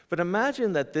 But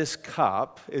imagine that this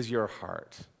cup is your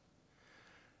heart,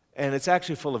 and it's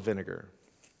actually full of vinegar.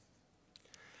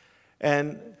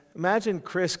 And imagine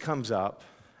Chris comes up,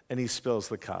 and he spills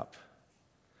the cup,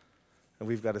 and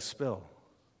we've got a spill.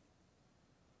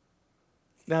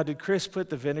 Now, did Chris put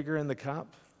the vinegar in the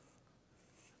cup?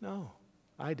 No,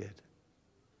 I did.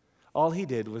 All he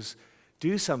did was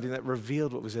do something that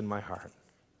revealed what was in my heart.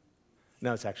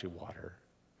 Now it's actually water,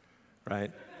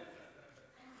 right?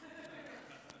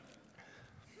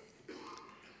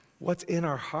 What's in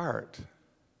our heart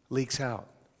leaks out,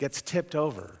 gets tipped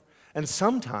over. And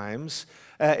sometimes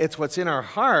it's what's in our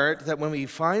heart that when we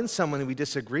find someone we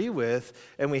disagree with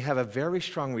and we have a very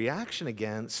strong reaction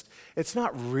against, it's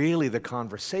not really the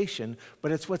conversation,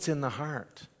 but it's what's in the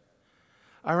heart.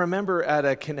 I remember at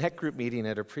a Connect group meeting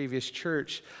at a previous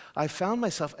church, I found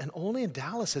myself, and only in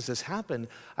Dallas has this happened,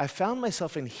 I found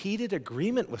myself in heated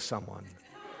agreement with someone.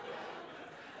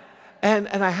 And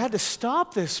I had to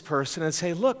stop this person and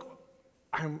say, look,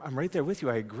 I'm right there with you,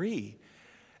 I agree.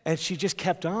 And she just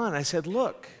kept on. I said,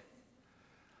 look,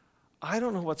 I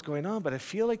don't know what's going on, but I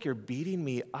feel like you're beating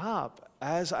me up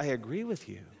as I agree with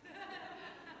you.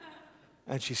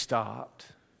 And she stopped.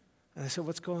 And I said,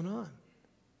 what's going on?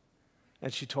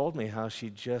 And she told me how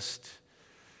she just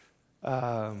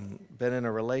been in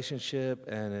a relationship,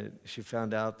 and she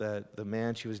found out that the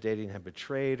man she was dating had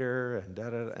betrayed her, and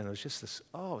and it was just this,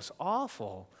 it was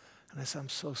awful. And I said, I'm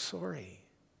so sorry.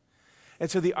 And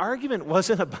so the argument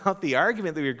wasn't about the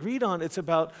argument that we agreed on, it's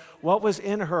about what was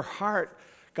in her heart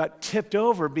got tipped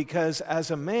over because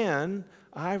as a man,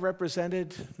 I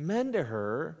represented men to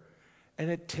her,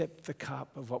 and it tipped the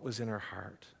cup of what was in her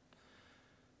heart.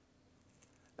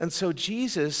 And so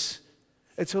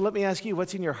let me ask you,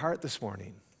 what's in your heart this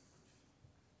morning?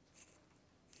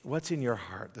 What's in your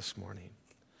heart this morning?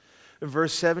 In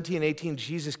verse 17 and 18,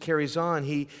 Jesus carries on.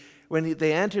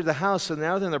 They entered the house, so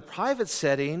now they're in the private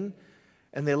setting,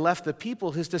 and they left the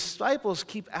people. His disciples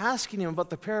keep asking him about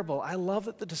the parable. I love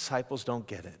that the disciples don't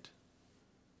get it.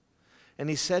 And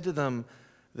he said to them,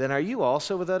 then are you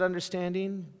also without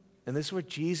understanding? And this is where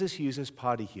Jesus uses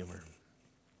potty humor.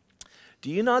 Do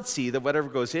you not see that whatever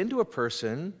goes into a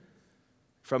person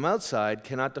from outside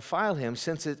cannot defile him,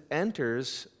 since it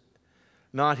enters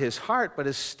not his heart, but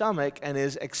his stomach, and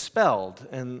is expelled?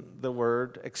 And the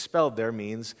word expelled there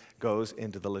means goes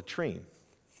into the latrine.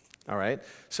 All right?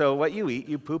 So what you eat,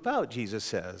 you poop out, Jesus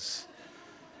says.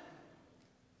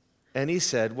 And he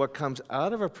said, what comes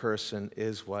out of a person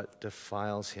is what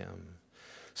defiles him.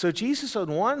 So Jesus, on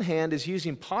one hand, is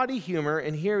using potty humor,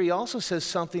 and here he also says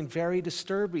something very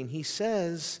disturbing. He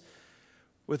says,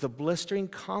 with a blistering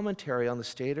commentary on the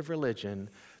state of religion,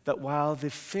 that while the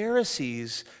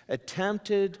Pharisees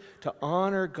attempted to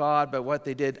honor God by what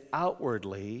they did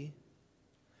outwardly,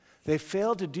 they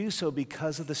failed to do so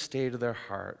because of the state of their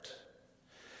heart.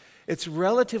 It's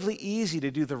relatively easy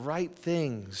to do the right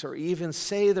things or even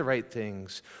say the right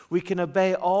things. We can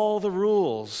obey all the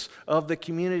rules of the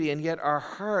community, and yet our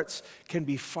hearts can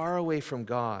be far away from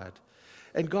God.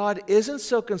 And God isn't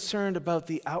so concerned about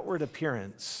the outward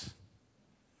appearance,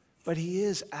 but he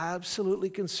is absolutely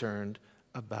concerned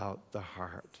about the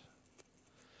heart.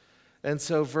 And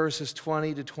so verses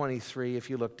 20 to 23, if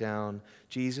you look down,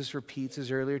 Jesus repeats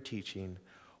his earlier teaching,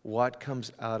 what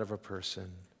comes out of a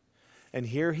person. And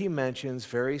here he mentions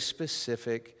very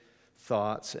specific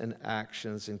thoughts and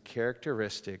actions and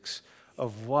characteristics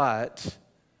of what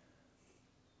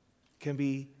can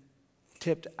be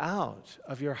tipped out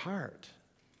of your heart.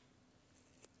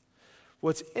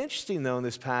 What's interesting, though, in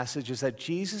this passage is that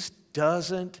Jesus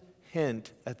doesn't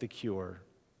hint at the cure.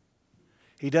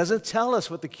 He doesn't tell us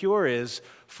what the cure is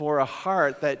for a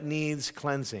heart that needs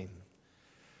cleansing.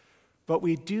 But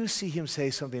we do see him say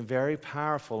something very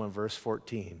powerful in verse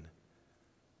 14.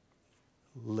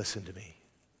 Listen to me.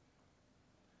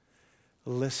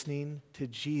 Listening to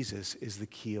Jesus is the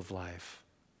key of life.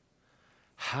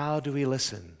 How do we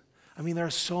listen? I mean, there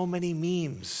are so many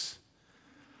memes.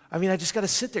 I mean, I just got to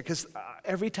sit there because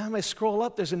every time I scroll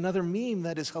up, there's another meme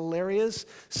that is hilarious,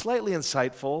 slightly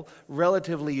insightful,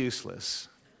 relatively useless.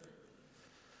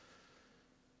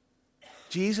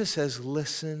 Jesus says,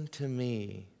 listen to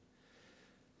me.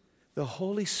 The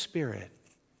Holy Spirit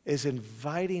is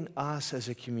inviting us as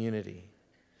a community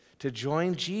to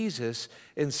join Jesus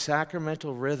in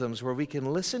sacramental rhythms where we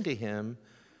can listen to him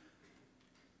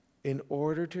in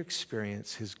order to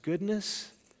experience his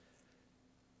goodness,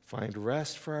 find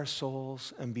rest for our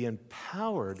souls, and be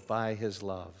empowered by his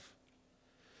love.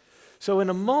 So in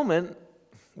a moment,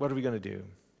 what are we going to do?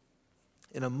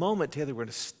 In a moment, together, we're going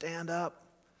to stand up.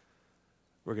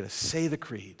 We're going to say the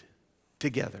creed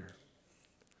together.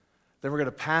 Then we're going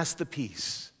to pass the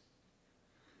peace.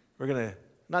 We're going to,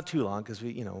 not too long because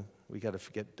we got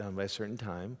to get done by a certain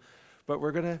time, but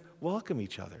we're going to welcome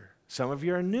each other. Some of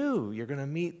you are new. You're going to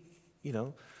meet,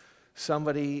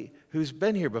 somebody who's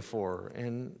been here before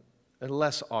in a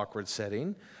less awkward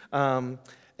setting.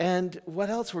 And what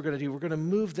else we're going to do? We're going to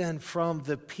move then from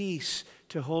the peace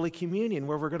to Holy Communion,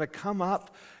 where we're going to come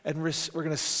up and we're going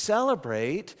to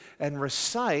celebrate and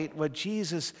recite what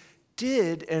Jesus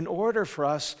did in order for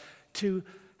us to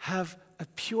have a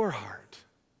pure heart.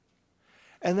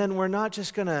 And then we're not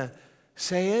just going to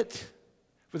say it,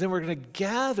 but then we're going to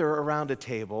gather around a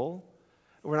table.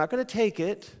 We're not going to take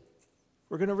it.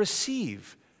 We're going to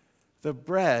receive the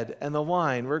bread and the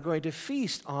wine. We're going to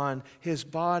feast on his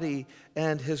body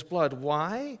and his blood.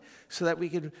 Why? So that we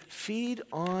can feed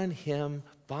on him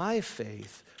by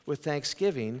faith with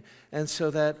thanksgiving, and so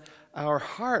that our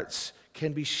hearts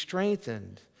can be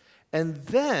strengthened. And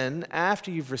then,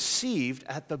 after you've received,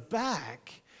 at the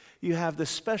back, you have the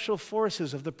special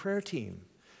forces of the prayer team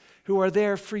who are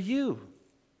there for you.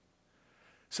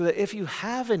 So that if you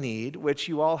have a need, which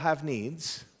you all have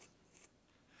needs,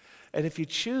 and if you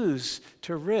choose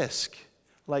to risk,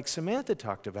 like Samantha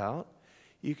talked about,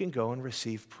 you can go and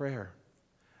receive prayer.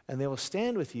 And they will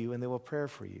stand with you and they will pray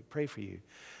for you.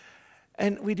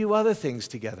 And we do other things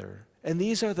together. And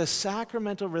these are the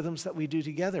sacramental rhythms that we do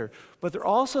together. But there are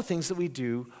also things that we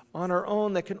do on our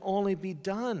own that can only be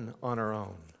done on our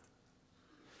own.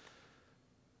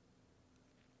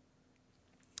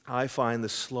 I find the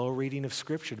slow reading of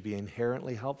Scripture to be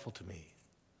inherently helpful to me.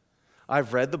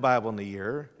 I've read the Bible in a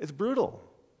year. It's brutal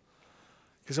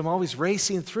because I'm always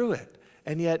racing through it.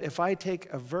 And yet, if I take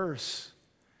a verse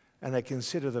and I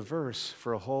consider the verse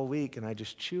for a whole week and I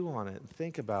just chew on it and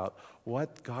think about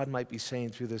what God might be saying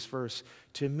through this verse,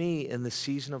 to me, in the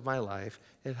season of my life,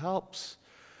 it helps.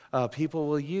 People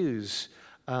will use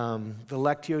the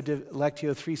Lectio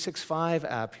 365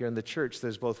 app here in the church.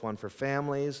 There's both one for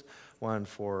families, one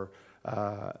for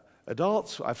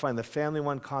adults. I find the family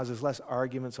one causes less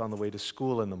arguments on the way to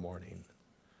school in the morning.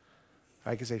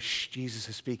 I can say, shh, Jesus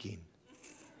is speaking.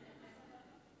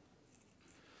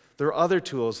 There are other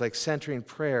tools like centering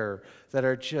prayer that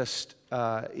are just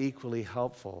equally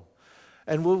helpful.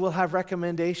 And we will have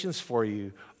recommendations for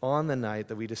you on the night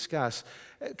that we discuss.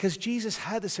 Because Jesus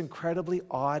had this incredibly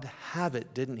odd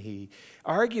habit, didn't he?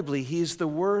 Arguably, he's the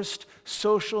worst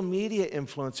social media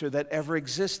influencer that ever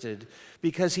existed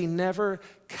because he never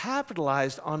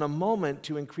capitalized on a moment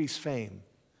to increase fame.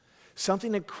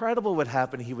 Something incredible would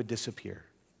happen, he would disappear.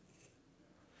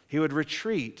 He would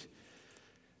retreat.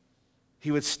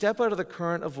 He would step out of the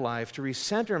current of life to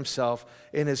recenter himself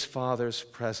in his Father's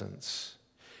presence.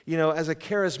 As a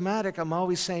charismatic, I'm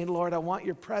always saying, Lord, I want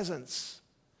your presence.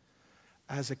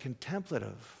 As a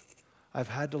contemplative, I've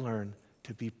had to learn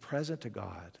to be present to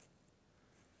God,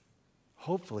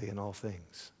 hopefully in all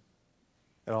things,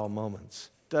 at all moments.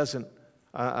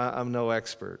 I'm no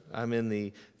expert. I'm in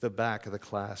the back of the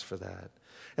class for that.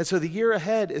 And so the year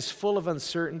ahead is full of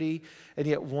uncertainty, and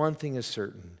yet one thing is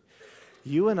certain.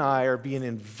 you and I are being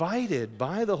invited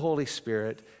by the Holy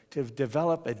Spirit to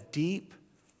develop a deep,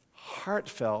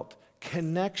 heartfelt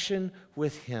connection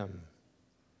with Him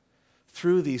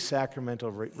through these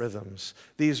sacramental rhythms.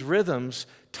 These rhythms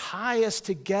tie us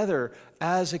together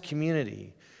as a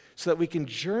community so that we can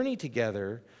journey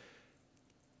together,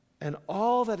 and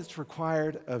all that is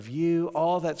required of you,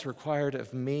 all that's required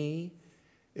of me,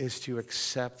 is to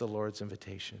accept the Lord's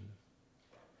invitation.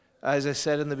 As I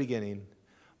said in the beginning,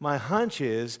 my hunch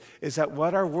is that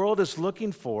what our world is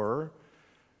looking for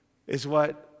is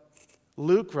what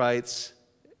Luke writes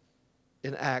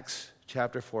in Acts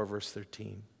chapter 4, verse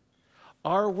 13.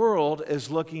 Our world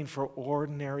is looking for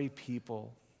ordinary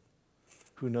people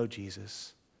who know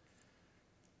Jesus,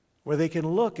 where they can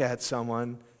look at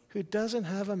someone who doesn't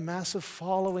have a massive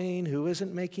following, who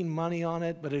isn't making money on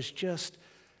it, but has just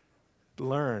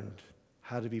learned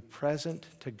how to be present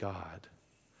to God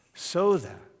so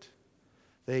that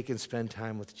they can spend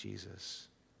time with Jesus.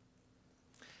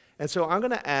 And so I'm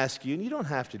going to ask you, and you don't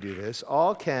have to do this,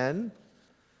 all can.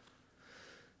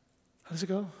 How does it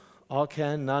go? All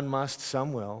can, none must,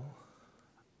 some will.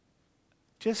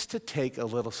 Just to take a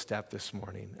little step this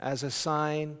morning as a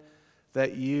sign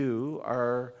that you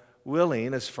are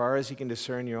willing, as far as you can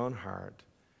discern your own heart,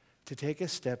 to take a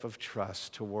step of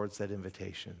trust towards that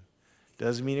invitation.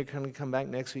 Doesn't mean you're going to come back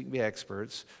next week and be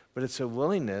experts, but it's a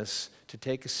willingness to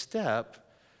take a step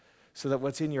so that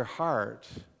what's in your heart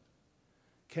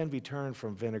can be turned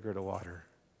from vinegar to water.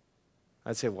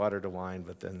 I'd say water to wine,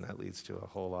 but then that leads to a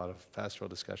whole lot of pastoral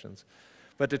discussions.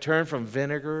 But to turn from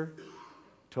vinegar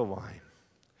to wine.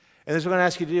 And this is what I'm going to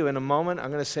ask you to do. In a moment,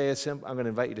 I'm going to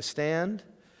invite you to stand.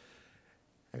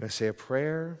 I'm going to say a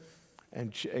prayer,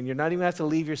 and you're not even going to have to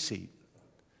leave your seat.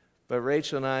 But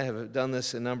Rachel and I have done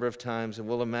this a number of times, and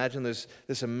we'll imagine there's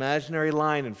this imaginary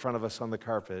line in front of us on the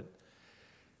carpet.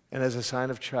 And as a sign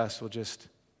of trust, we'll just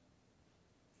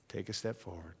take a step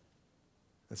forward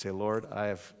and say, Lord,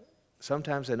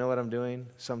 sometimes I know what I'm doing,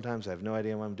 sometimes I have no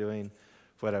idea what I'm doing.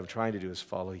 What I'm trying to do is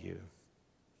follow you.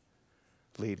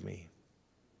 Lead me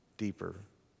deeper.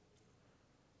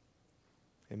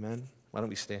 Amen? Why don't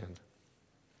we stand?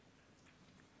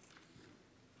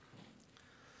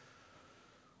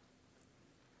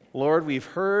 Lord, we've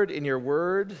heard in your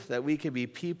word that we can be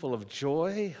people of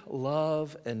joy,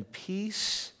 love, and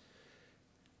peace,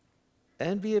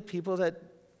 and be a people that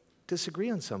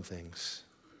disagree on some things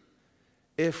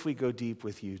if we go deep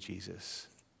with you, Jesus.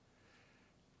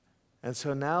 And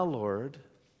so now, Lord,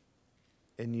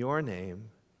 in your name,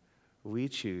 we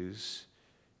choose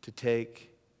to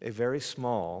take a very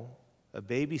small, a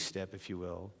baby step, if you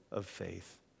will, of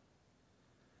faith,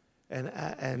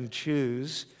 and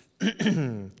choose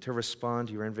to respond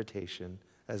to your invitation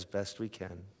as best we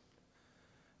can,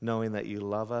 knowing that you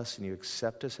love us and you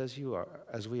accept us as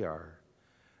we are,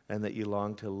 and that you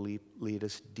long to lead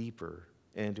us deeper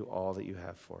into all that you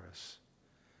have for us.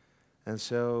 And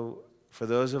so, for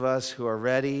those of us who are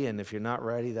ready, and if you're not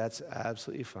ready, that's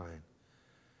absolutely fine.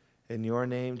 In your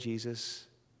name, Jesus,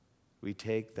 we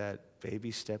take that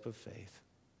baby step of faith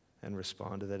and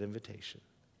respond to that invitation.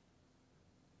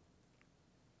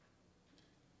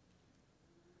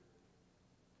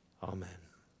 Amen.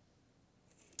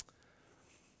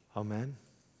 Amen.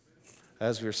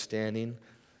 As we're standing,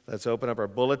 let's open up our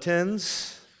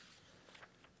bulletins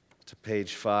to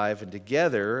page 5, and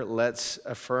together let's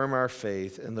affirm our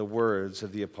faith in the words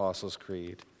of the Apostles'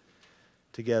 Creed.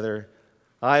 Together,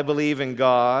 I believe in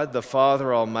God, the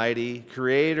Father Almighty,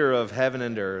 creator of heaven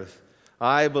and earth.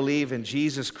 I believe in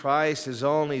Jesus Christ, his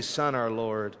only Son, our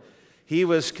Lord. He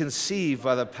was conceived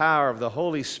by the power of the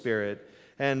Holy Spirit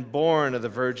and born of the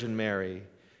Virgin Mary.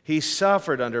 He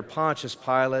suffered under Pontius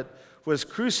Pilate, was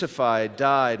crucified,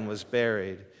 died, and was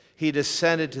buried. He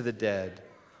descended to the dead.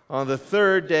 On the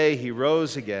third day he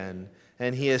rose again,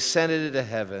 and he ascended into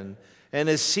heaven, and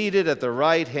is seated at the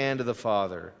right hand of the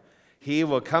Father. He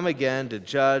will come again to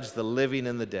judge the living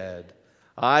and the dead.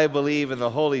 I believe in the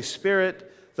Holy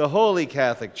Spirit, the Holy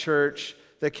Catholic Church,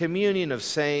 the communion of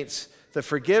saints, the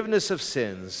forgiveness of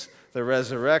sins, the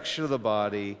resurrection of the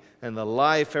body, and the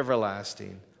life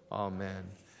everlasting. Amen.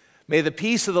 May the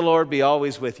peace of the Lord be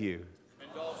always with you.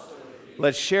 And also with you.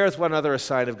 Let's share with one another a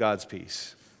sign of God's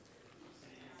peace.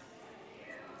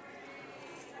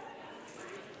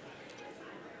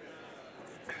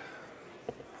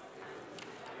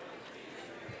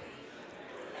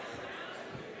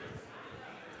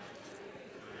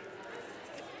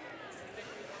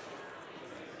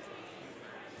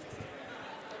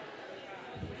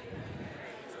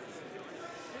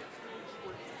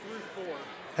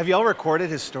 Have you all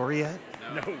recorded his story yet?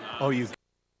 No. Oh, you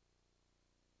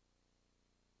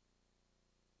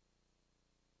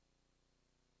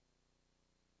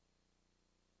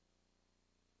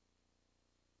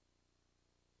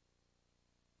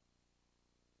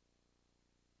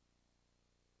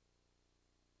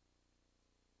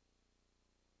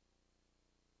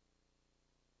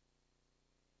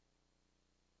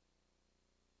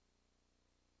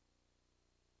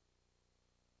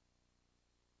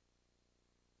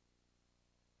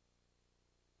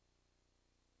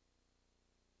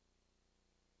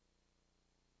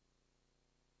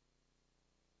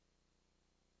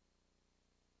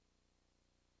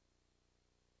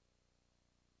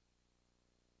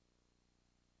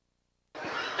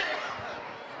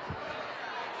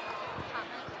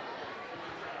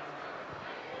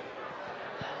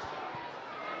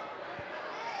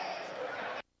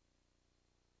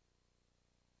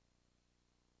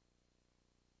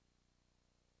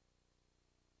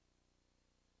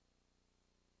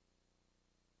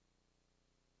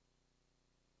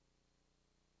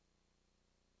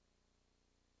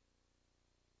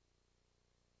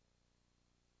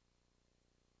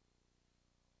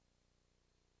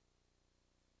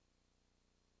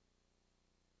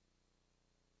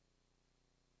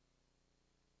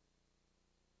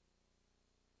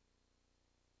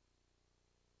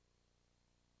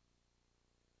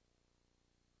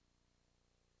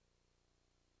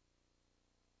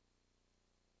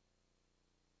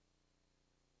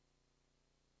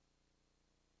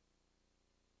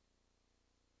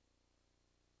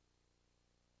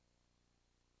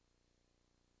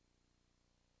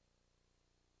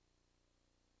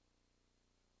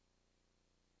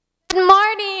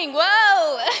morning.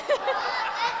 Whoa.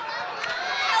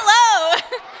 Hello.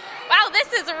 Wow,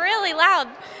 this is really loud.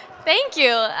 Thank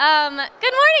you.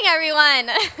 Good morning,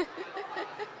 everyone.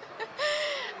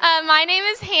 My name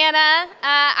is Hannah.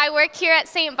 I work here at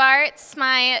St. Bart's.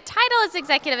 My title is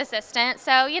executive assistant,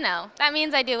 so, that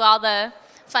means I do all the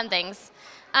fun things.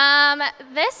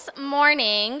 This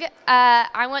morning,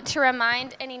 I want to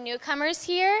remind any newcomers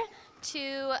here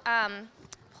to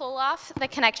pull off the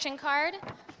connection card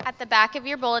at the back of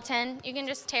your bulletin. You can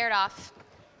just tear it off.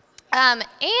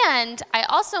 And I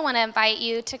also want to invite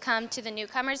you to come to the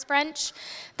newcomers brunch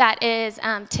that is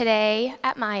today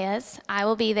at Maya's. I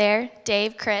will be there.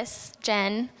 Dave, Chris,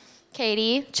 Jen,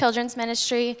 Katie, Children's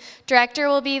Ministry Director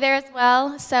will be there as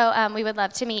well. So we would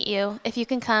love to meet you. If you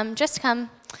can come, just come.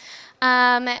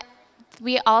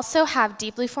 We also have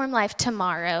Deeply Formed Life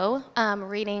tomorrow.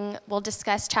 We'll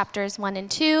discuss chapters 1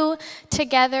 and 2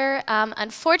 together.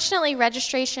 Unfortunately,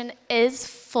 registration is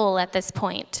full at this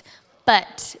point,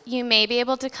 but you may be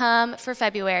able to come for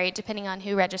February, depending on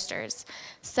who registers.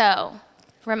 So,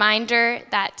 reminder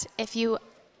that if you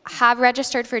have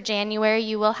registered for January,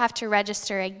 you will have to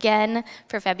register again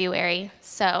for February.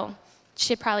 So,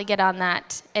 should probably get on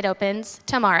that. It opens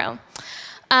tomorrow.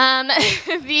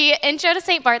 The Intro to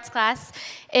St. Bart's class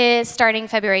is starting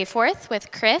February 4th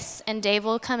with Chris, and Dave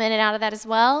will come in and out of that as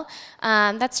well.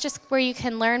 That's just where you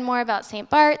can learn more about St.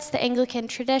 Bart's, the Anglican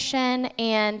tradition,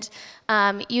 and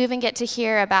you even get to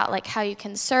hear about how you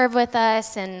can serve with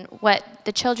us and what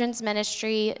the children's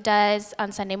ministry does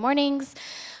on Sunday mornings.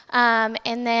 And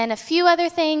then a few other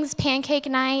things. Pancake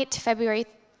night, February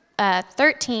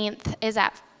 13th, is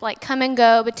at come and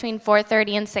go between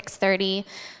 4:30 and 6:30.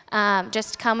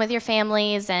 Just come with your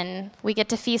families, and we get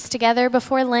to feast together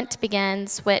before Lent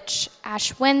begins, which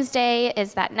Ash Wednesday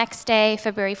is that next day,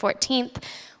 February 14th,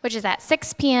 which is at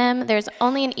 6 p.m. There's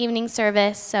only an evening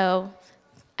service, so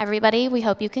everybody, we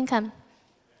hope you can come.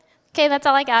 Okay, that's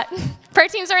all I got. Prayer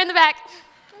teams are in the back.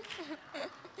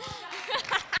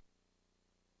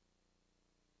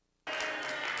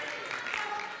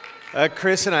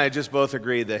 Chris and I just both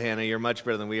agreed that, Hannah, you're much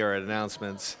better than we are at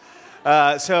announcements.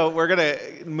 So we're going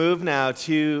to move now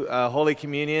to Holy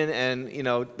Communion, and,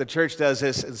 the church does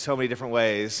this in so many different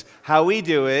ways. How we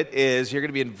do it is you're going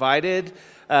to be invited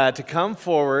to come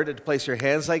forward and to place your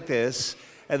hands like this,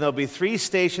 and there'll be 3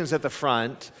 stations at the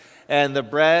front, and the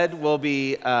bread will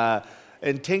be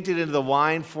intincted into the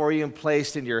wine for you and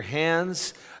placed into your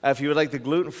hands. If you would like the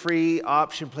gluten-free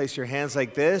option, place your hands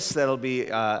like this. That'll be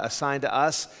assigned to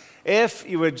us. If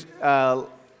you would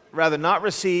rather not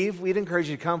receive, we'd encourage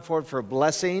you to come forward for a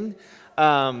blessing,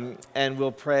 and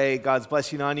we'll pray God's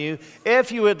blessing on you.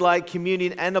 If you would like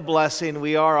communion and a blessing,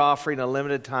 we are offering a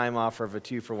limited time offer of a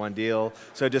 2-for-1 deal.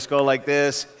 So just go like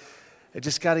this. I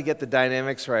just got to get the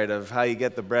dynamics right of how you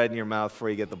get the bread in your mouth before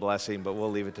you get the blessing, but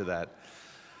we'll leave it to that.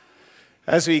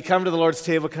 As we come to the Lord's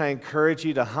table, can I encourage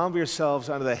you to humble yourselves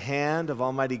under the hand of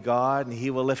Almighty God, and He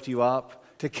will lift you up,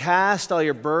 to cast all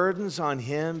your burdens on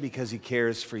Him because He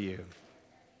cares for you.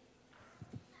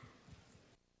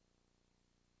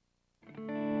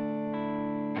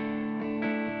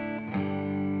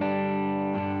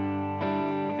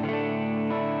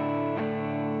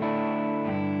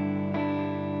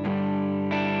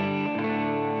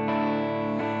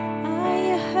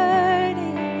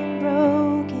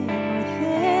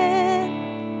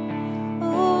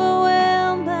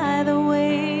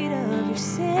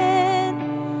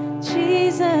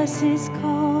 Is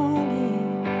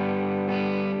calling.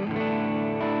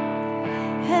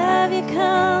 Have you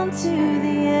come to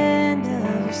the end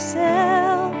of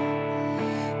yourself?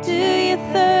 Do you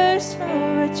thirst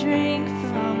for a drink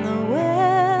from the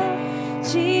well?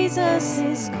 Jesus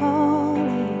is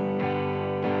calling.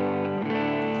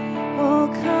 Oh,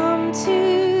 come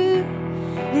to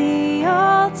the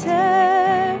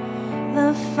altar.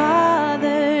 The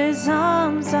Father's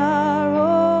arms are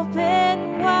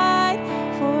open wide.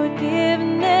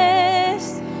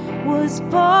 Forgiveness was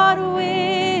bought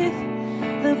with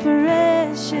the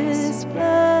precious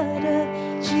blood of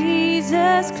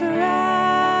Jesus Christ.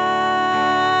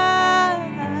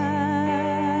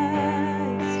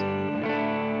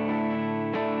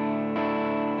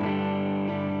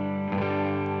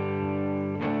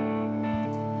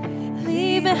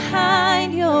 Leave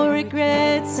behind your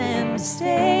regrets and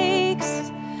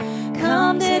mistakes.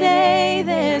 Come today,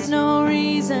 there's no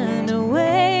reason to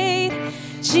wait.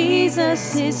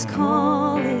 Jesus is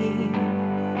calling.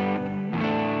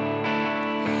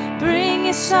 Bring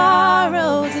your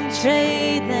sorrows and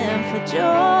trade them for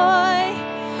joy.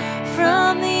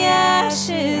 From the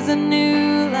ashes a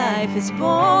new life is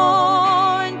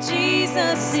born.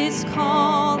 Jesus is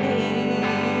calling.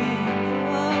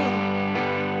 Whoa.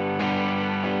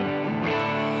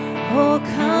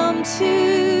 come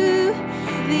to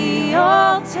the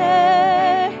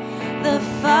altar. The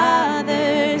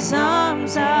Father's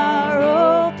arms are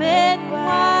open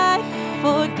wide.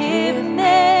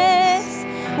 Forgiveness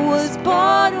was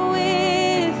bought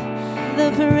with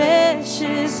the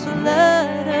precious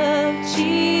blood of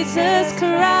Jesus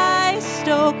Christ.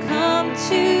 Oh, come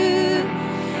to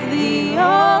the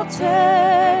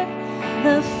altar.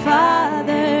 The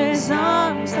Father's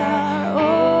arms are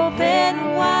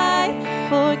open wide.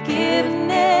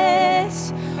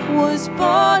 Forgiveness was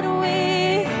bought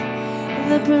with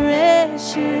the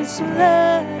precious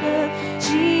blood of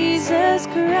Jesus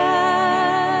Christ.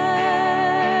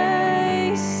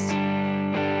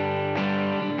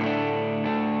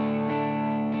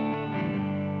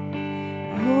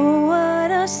 Oh, what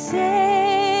a Savior!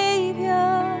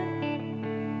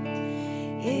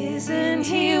 Isn't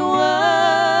He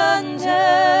wonderful?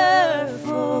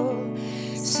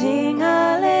 Sing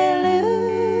hallelujah,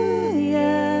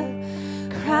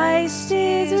 Christ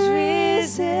is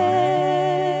risen.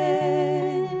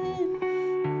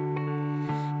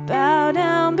 Bow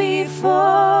down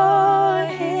before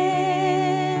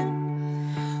Him,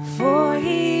 for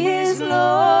He is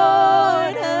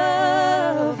Lord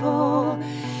of all.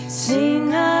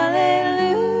 Sing hallelujah,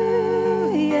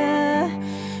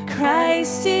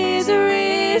 Christ is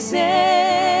risen.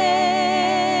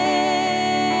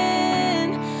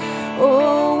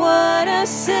 Oh, what a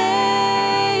Savior!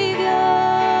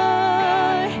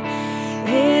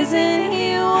 Isn't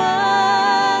He wonderful?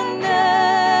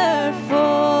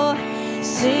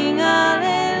 Sing hallelujah,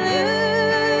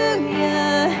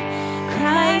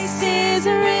 Christ is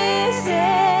risen.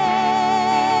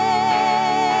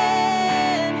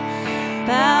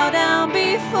 Bow down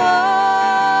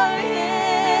before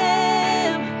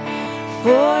Him,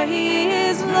 for He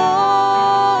is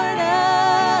Lord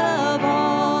of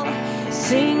all.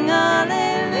 Sing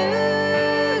hallelujah,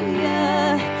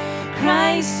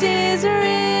 Christ is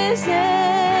risen.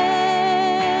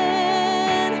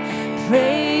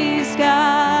 Praise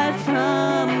God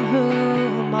from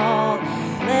whom all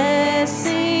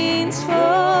blessings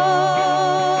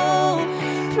flow.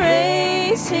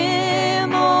 Praise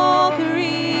Him, all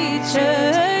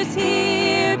creatures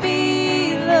here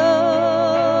below.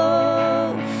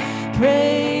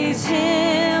 Praise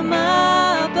Him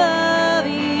above,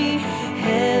 ye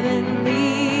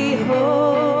heavenly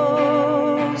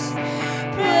hosts.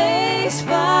 Praise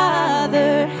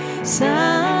Father,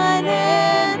 Son,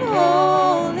 and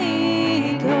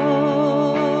Holy Ghost.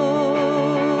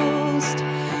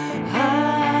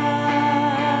 Amen.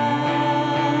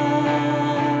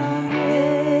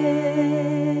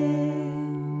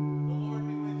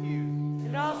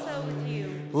 And also with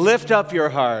you. Lift up your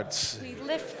hearts. We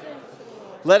lift them to the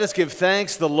Lord. Let us give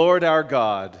thanks to the Lord our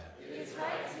God.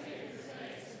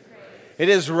 It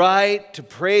is right to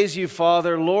praise you,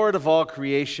 Father, Lord of all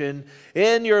creation.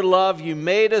 In your love, you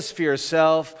made us for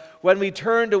yourself. When we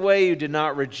turned away, you did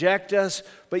not reject us,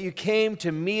 but you came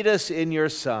to meet us in your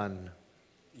Son.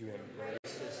 You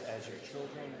embrace us as your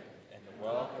children and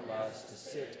welcome us to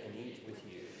sit and eat with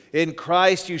you. In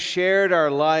Christ, you shared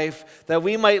our life, that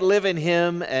we might live in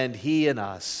him and he in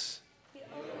us.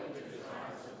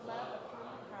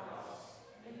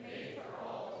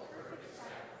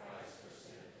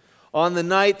 On the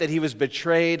night that he was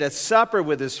betrayed, at supper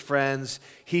with his friends,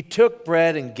 he took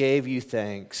bread and gave you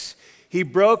thanks. He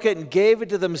broke it and gave it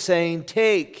to them, saying,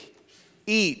 "Take,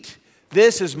 eat.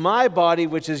 This is my body,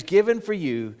 which is given for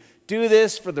you. Do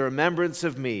this for the remembrance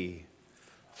of me."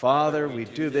 Father, we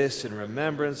do this in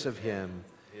remembrance of him.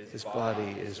 His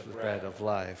body is the bread of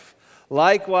life.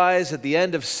 Likewise, at the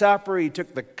end of supper, he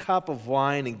took the cup of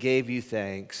wine and gave you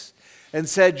thanks, and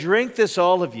said, "Drink this,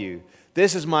 all of you.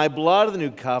 This is my blood of the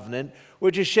new covenant,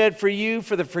 which is shed for you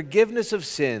for the forgiveness of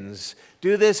sins.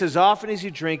 Do this as often as you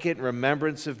drink it in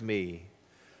remembrance of me."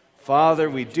 Father,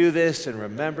 we do this in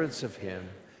remembrance of him.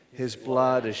 His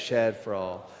blood is shed for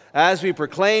all. As we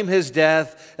proclaim his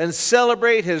death and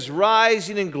celebrate his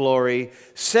rising in glory,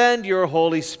 send your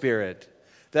Holy Spirit,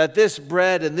 that this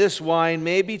bread and this wine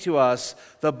may be to us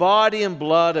the body and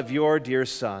blood of your dear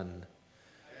Son.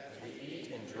 As we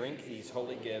eat and drink these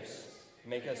holy gifts,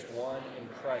 make us one in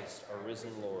Christ, our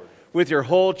risen Lord. With your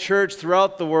whole church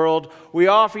throughout the world, we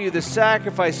offer you the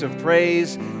sacrifice of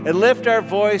praise and lift our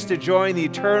voice to join the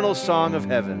eternal song of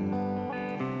heaven.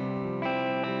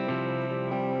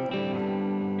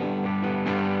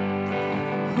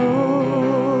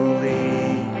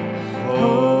 Holy,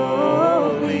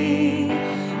 holy,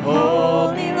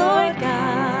 holy Lord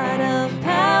God of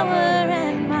power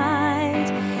and might.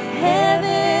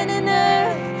 Heaven and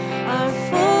earth are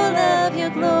full of your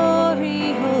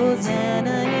glory.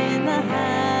 Hosanna in the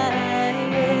highest.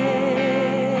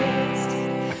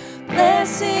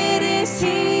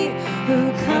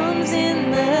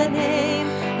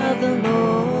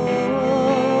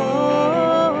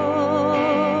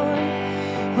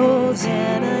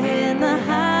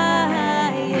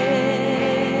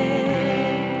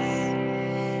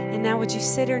 Would you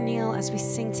sit or kneel as we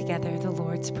sing together the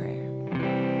Lord's Prayer?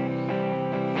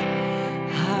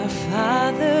 Our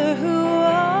Father who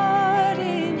art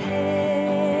in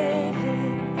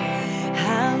heaven,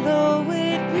 hallowed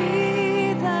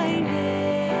be thy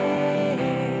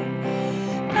name.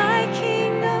 Thy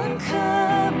kingdom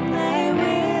come, thy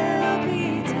will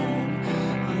be done,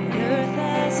 on earth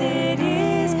as it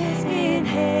is in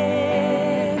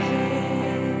heaven.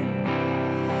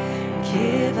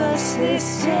 Give us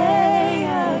this day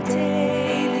our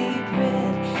daily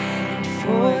bread, and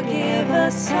forgive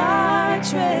us our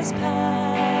trespasses,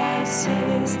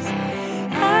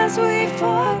 as we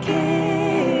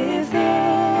forgive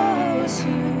those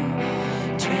who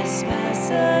trespass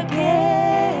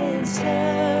against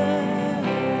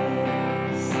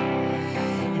us.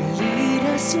 And lead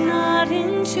us not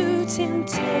into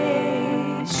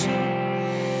temptation,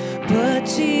 but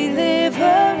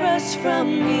deliver us from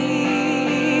evil.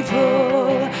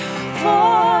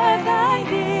 For thine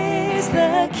is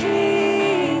the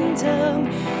kingdom,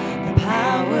 the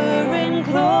power and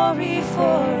glory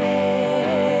forever.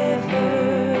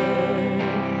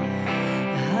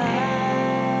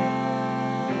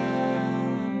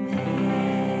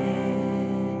 Amen.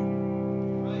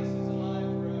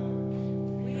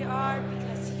 We are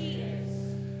because he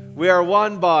is. We are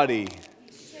one body.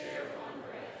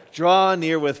 Draw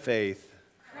near with faith.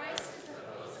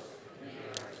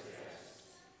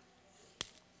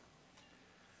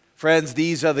 Friends,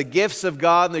 these are the gifts of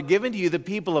God, and they're given to you, the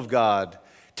people of God.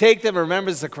 Take them in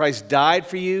remembrance that Christ died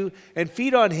for you, and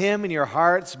feed on him in your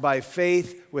hearts by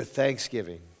faith with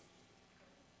thanksgiving.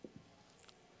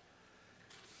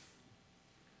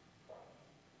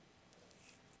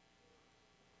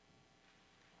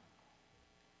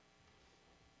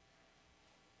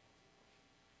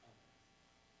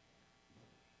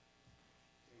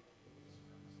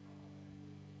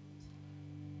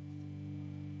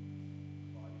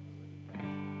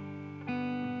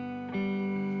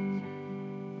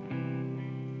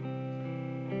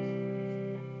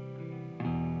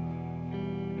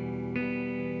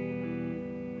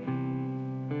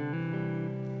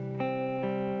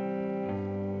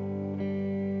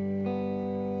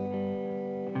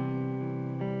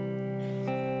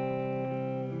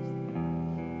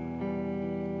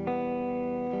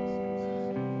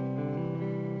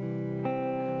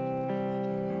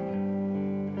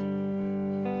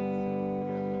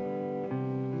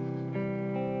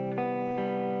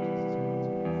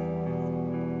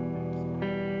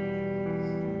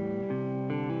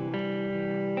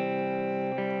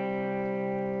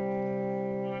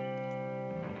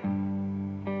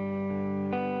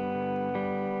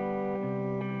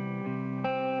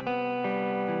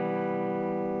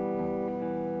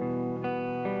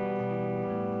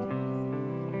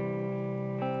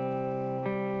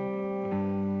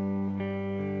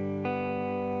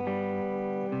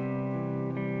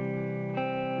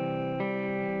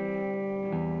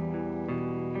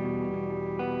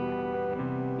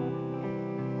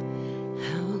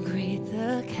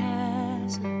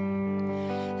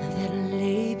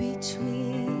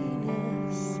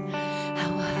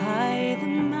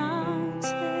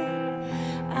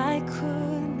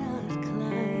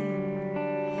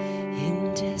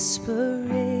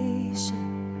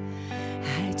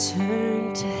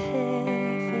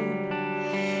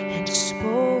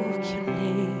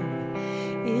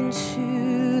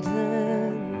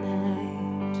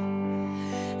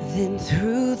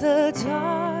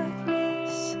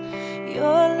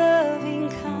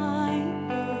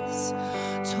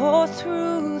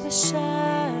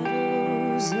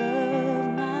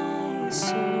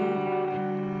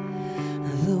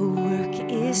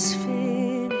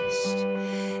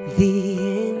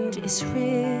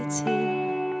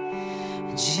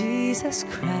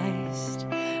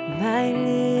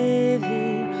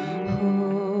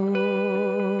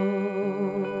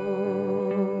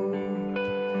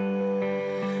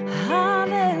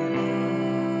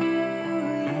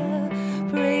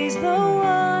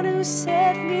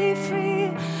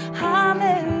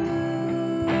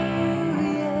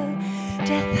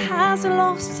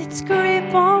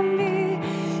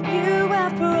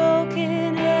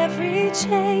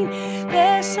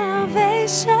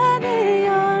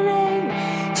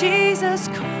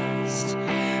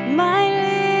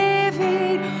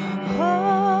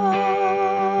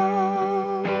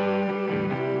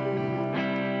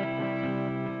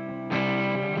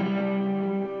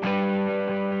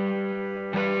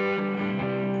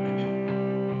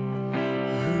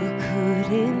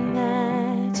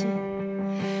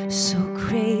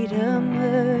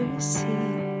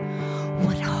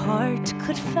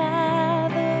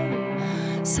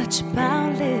 Such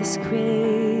boundless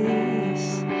grace.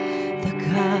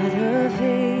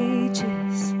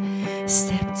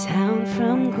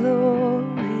 from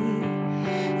glory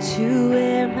to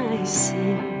wear my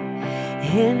sin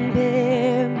and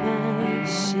bear my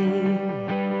shame.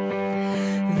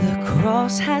 The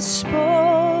cross has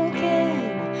spoken,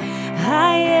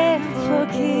 I am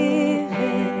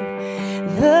forgiven.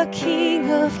 The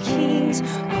King of Kings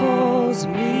calls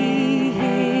me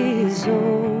his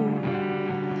own.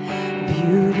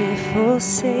 Beautiful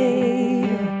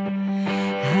Savior,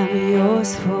 I'm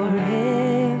yours forever.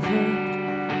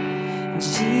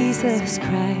 Jesus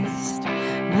Christ,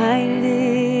 my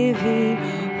living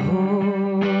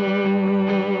hope.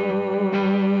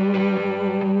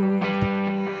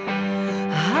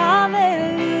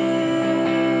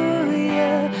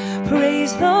 Hallelujah,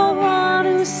 praise the one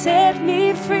who set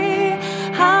me free.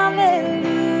 Hallelujah,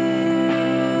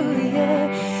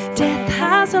 death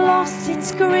has lost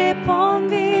its grip on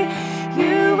me.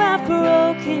 You have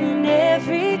broken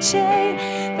every chain.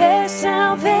 There's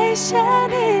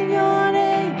salvation in your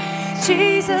name,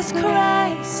 Jesus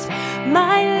Christ,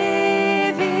 my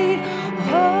living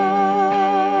hope.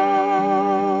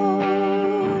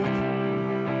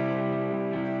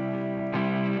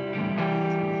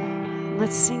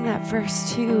 Let's sing that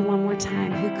verse 2 one more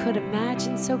time. Who could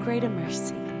imagine so great a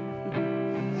mercy?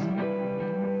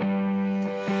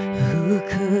 Who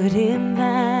could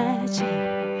imagine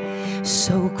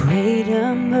so great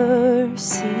a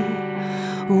mercy?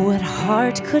 What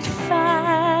heart could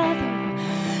fathom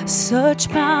such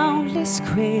boundless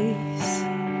grace?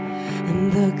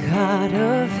 And the God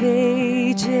of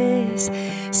ages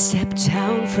stepped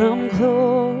down from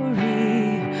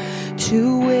glory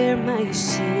to wear my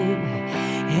sin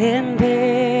and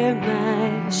bear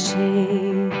my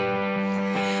shame.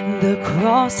 The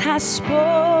cross has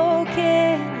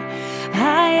spoken,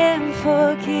 I am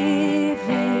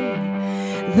forgiven.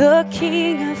 The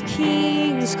King of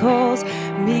Kings calls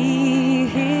me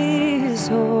his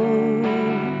own.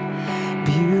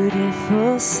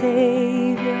 Beautiful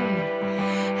Savior,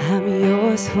 I'm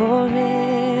yours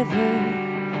forever.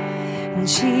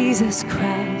 Jesus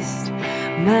Christ,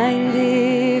 my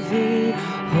living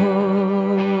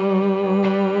hope.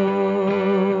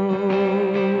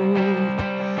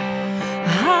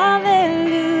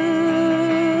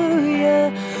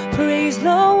 Hallelujah, praise the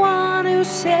one who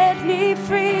set me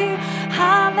free.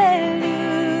 Hallelujah,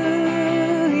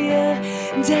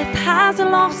 death has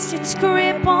lost its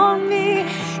grip on me.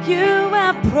 You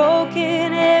have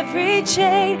broken every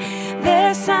chain.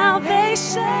 There's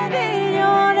salvation in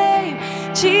your name,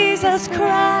 Jesus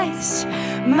Christ,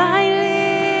 my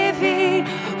living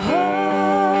hope.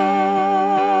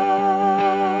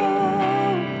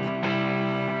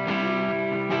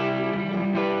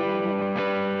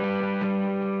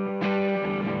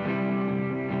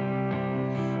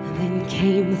 Then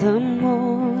came the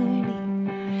morning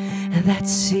that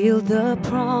sealed the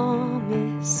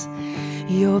promise.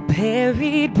 Your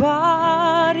buried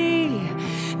body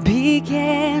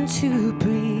began to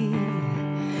breathe.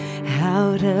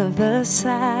 Out of the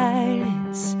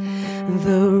silence,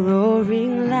 the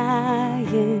roaring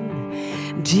lion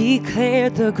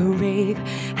declared the grave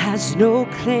has no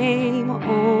claim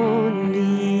on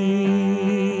me.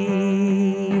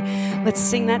 Let's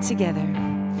sing that together.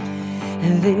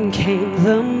 And then came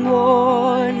the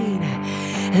morning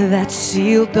that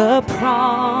sealed the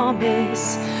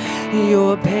promise.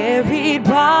 Your buried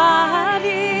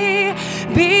body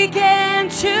began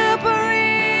to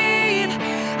breathe.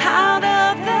 Out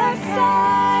of the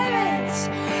silence,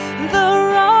 the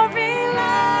roaring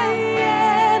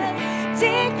lion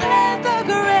declared the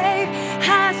grave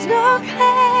has no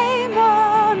claim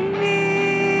on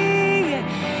me.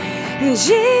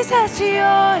 Jesus,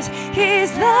 yours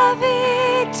is the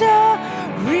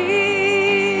victory.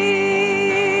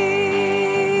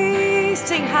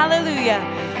 Sing hallelujah.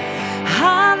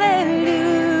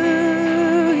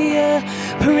 Hallelujah,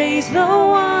 praise the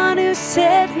one who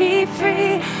set me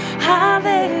free.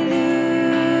 Hallelujah,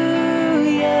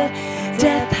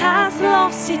 death has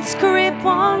lost its grip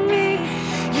on me.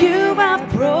 You have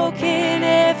broken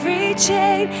every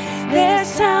chain. There's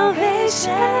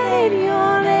salvation in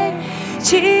your name,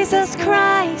 Jesus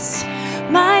Christ,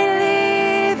 my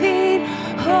living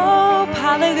hope.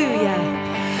 Hallelujah,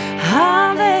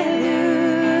 hallelujah,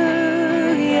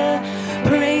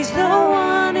 praise the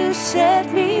one who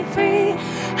set me free.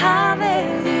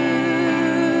 Hallelujah,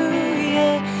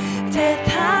 death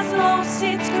has lost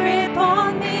its grip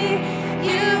on me.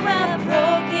 You have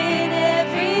broken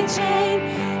every chain.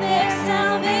 There's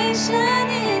salvation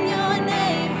in your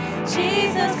name,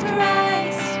 Jesus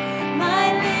Christ,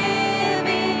 my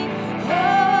living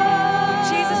hope.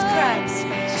 Jesus Christ,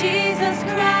 Jesus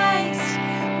Christ,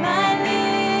 my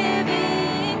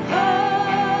living hope.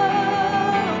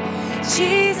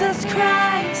 Jesus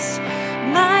Christ,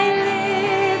 my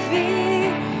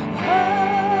living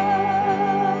hope.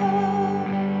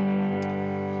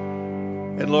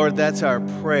 And Lord, that's our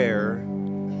prayer,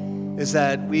 is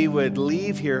that we would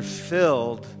leave here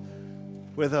filled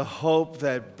with a hope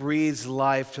that breathes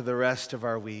life to the rest of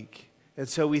our week. And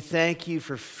so we thank you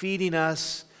for feeding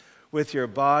us with your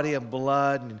body and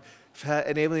blood and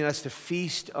enabling us to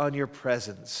feast on your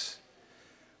presence.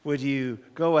 Would you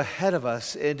go ahead of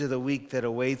us into the week that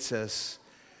awaits us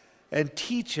and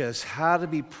teach us how to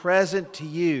be present to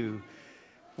you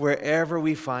wherever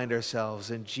we find ourselves.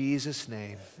 In Jesus'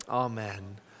 name,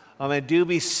 amen. Amen. Do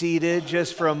be seated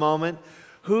just for a moment.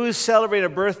 Who's celebrating a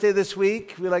birthday this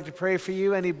week? We'd like to pray for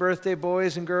you. Any birthday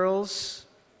boys and girls?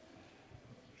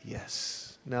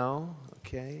 Yes. No?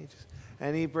 Okay.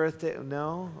 Any birthday?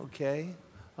 No? Okay.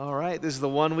 All right. This is the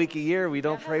 1 week a year we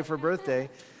don't pray for birthday.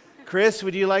 Chris,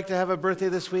 would you like to have a birthday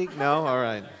this week? No? All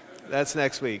right. That's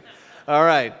next week. All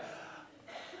right.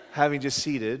 Having just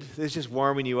seated, this is just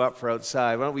warming you up for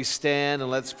outside. Why don't we stand and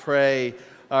let's pray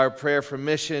our prayer for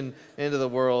mission into the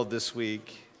world this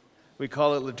week. We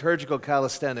call it liturgical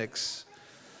calisthenics.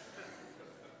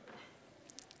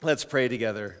 Let's pray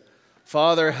together.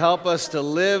 Father, help us to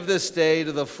live this day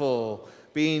to the full,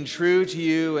 being true to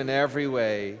you in every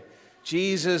way.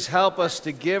 Jesus, help us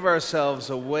to give ourselves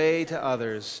away to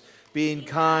others, being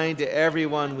kind to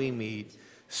everyone we meet.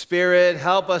 Spirit,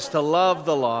 help us to love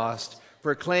the lost,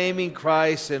 proclaiming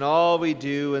Christ in all we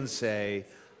do and say.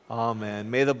 Amen.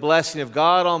 May the blessing of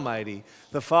God Almighty,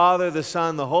 the Father, the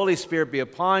Son, the Holy Spirit be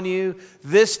upon you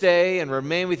this day and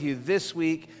remain with you this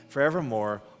week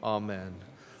forevermore. Amen.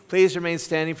 Please remain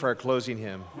standing for our closing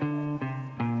hymn.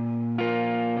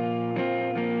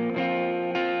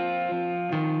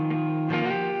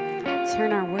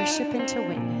 Turn our worship into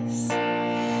witness.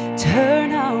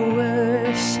 Turn our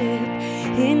worship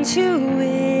into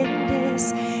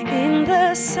witness in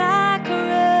the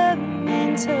sacrament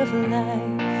of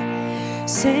life.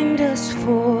 Send us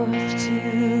forth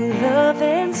to love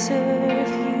and serve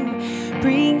you,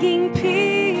 bringing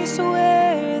peace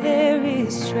where there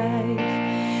is strife.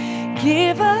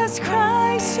 Give us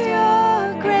Christ,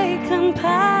 your great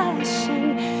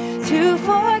compassion, to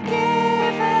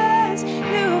forgive as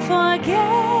you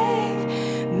forgave.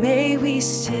 May we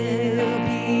still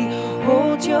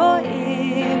behold your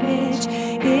image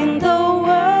in the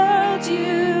world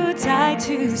you died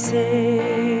to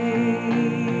save.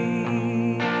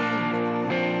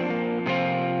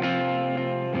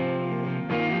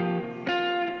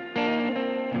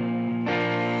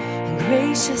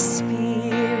 Gracious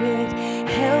Spirit,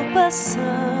 help us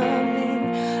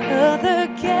summon other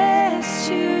guests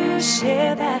to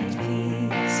share that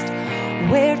feast,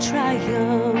 where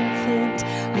triumphant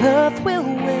love will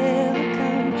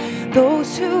welcome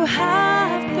those who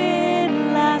have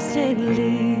been last and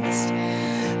least.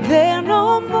 There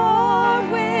no more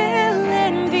will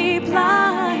envy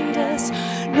blind us,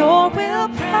 nor will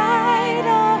pride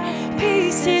our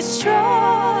peace destroy,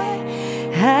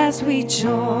 as we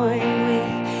join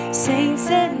with saints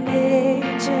and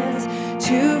angels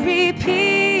to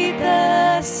repeat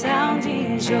the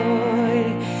sounding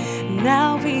joy.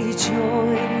 Now we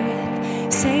join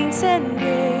with saints and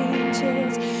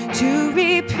angels to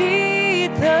repeat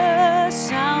the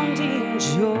sounding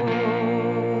joy.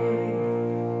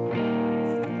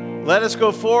 Let us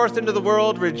go forth into the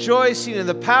world rejoicing in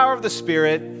the power of the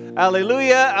Spirit.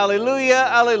 Alleluia, alleluia,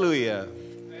 alleluia.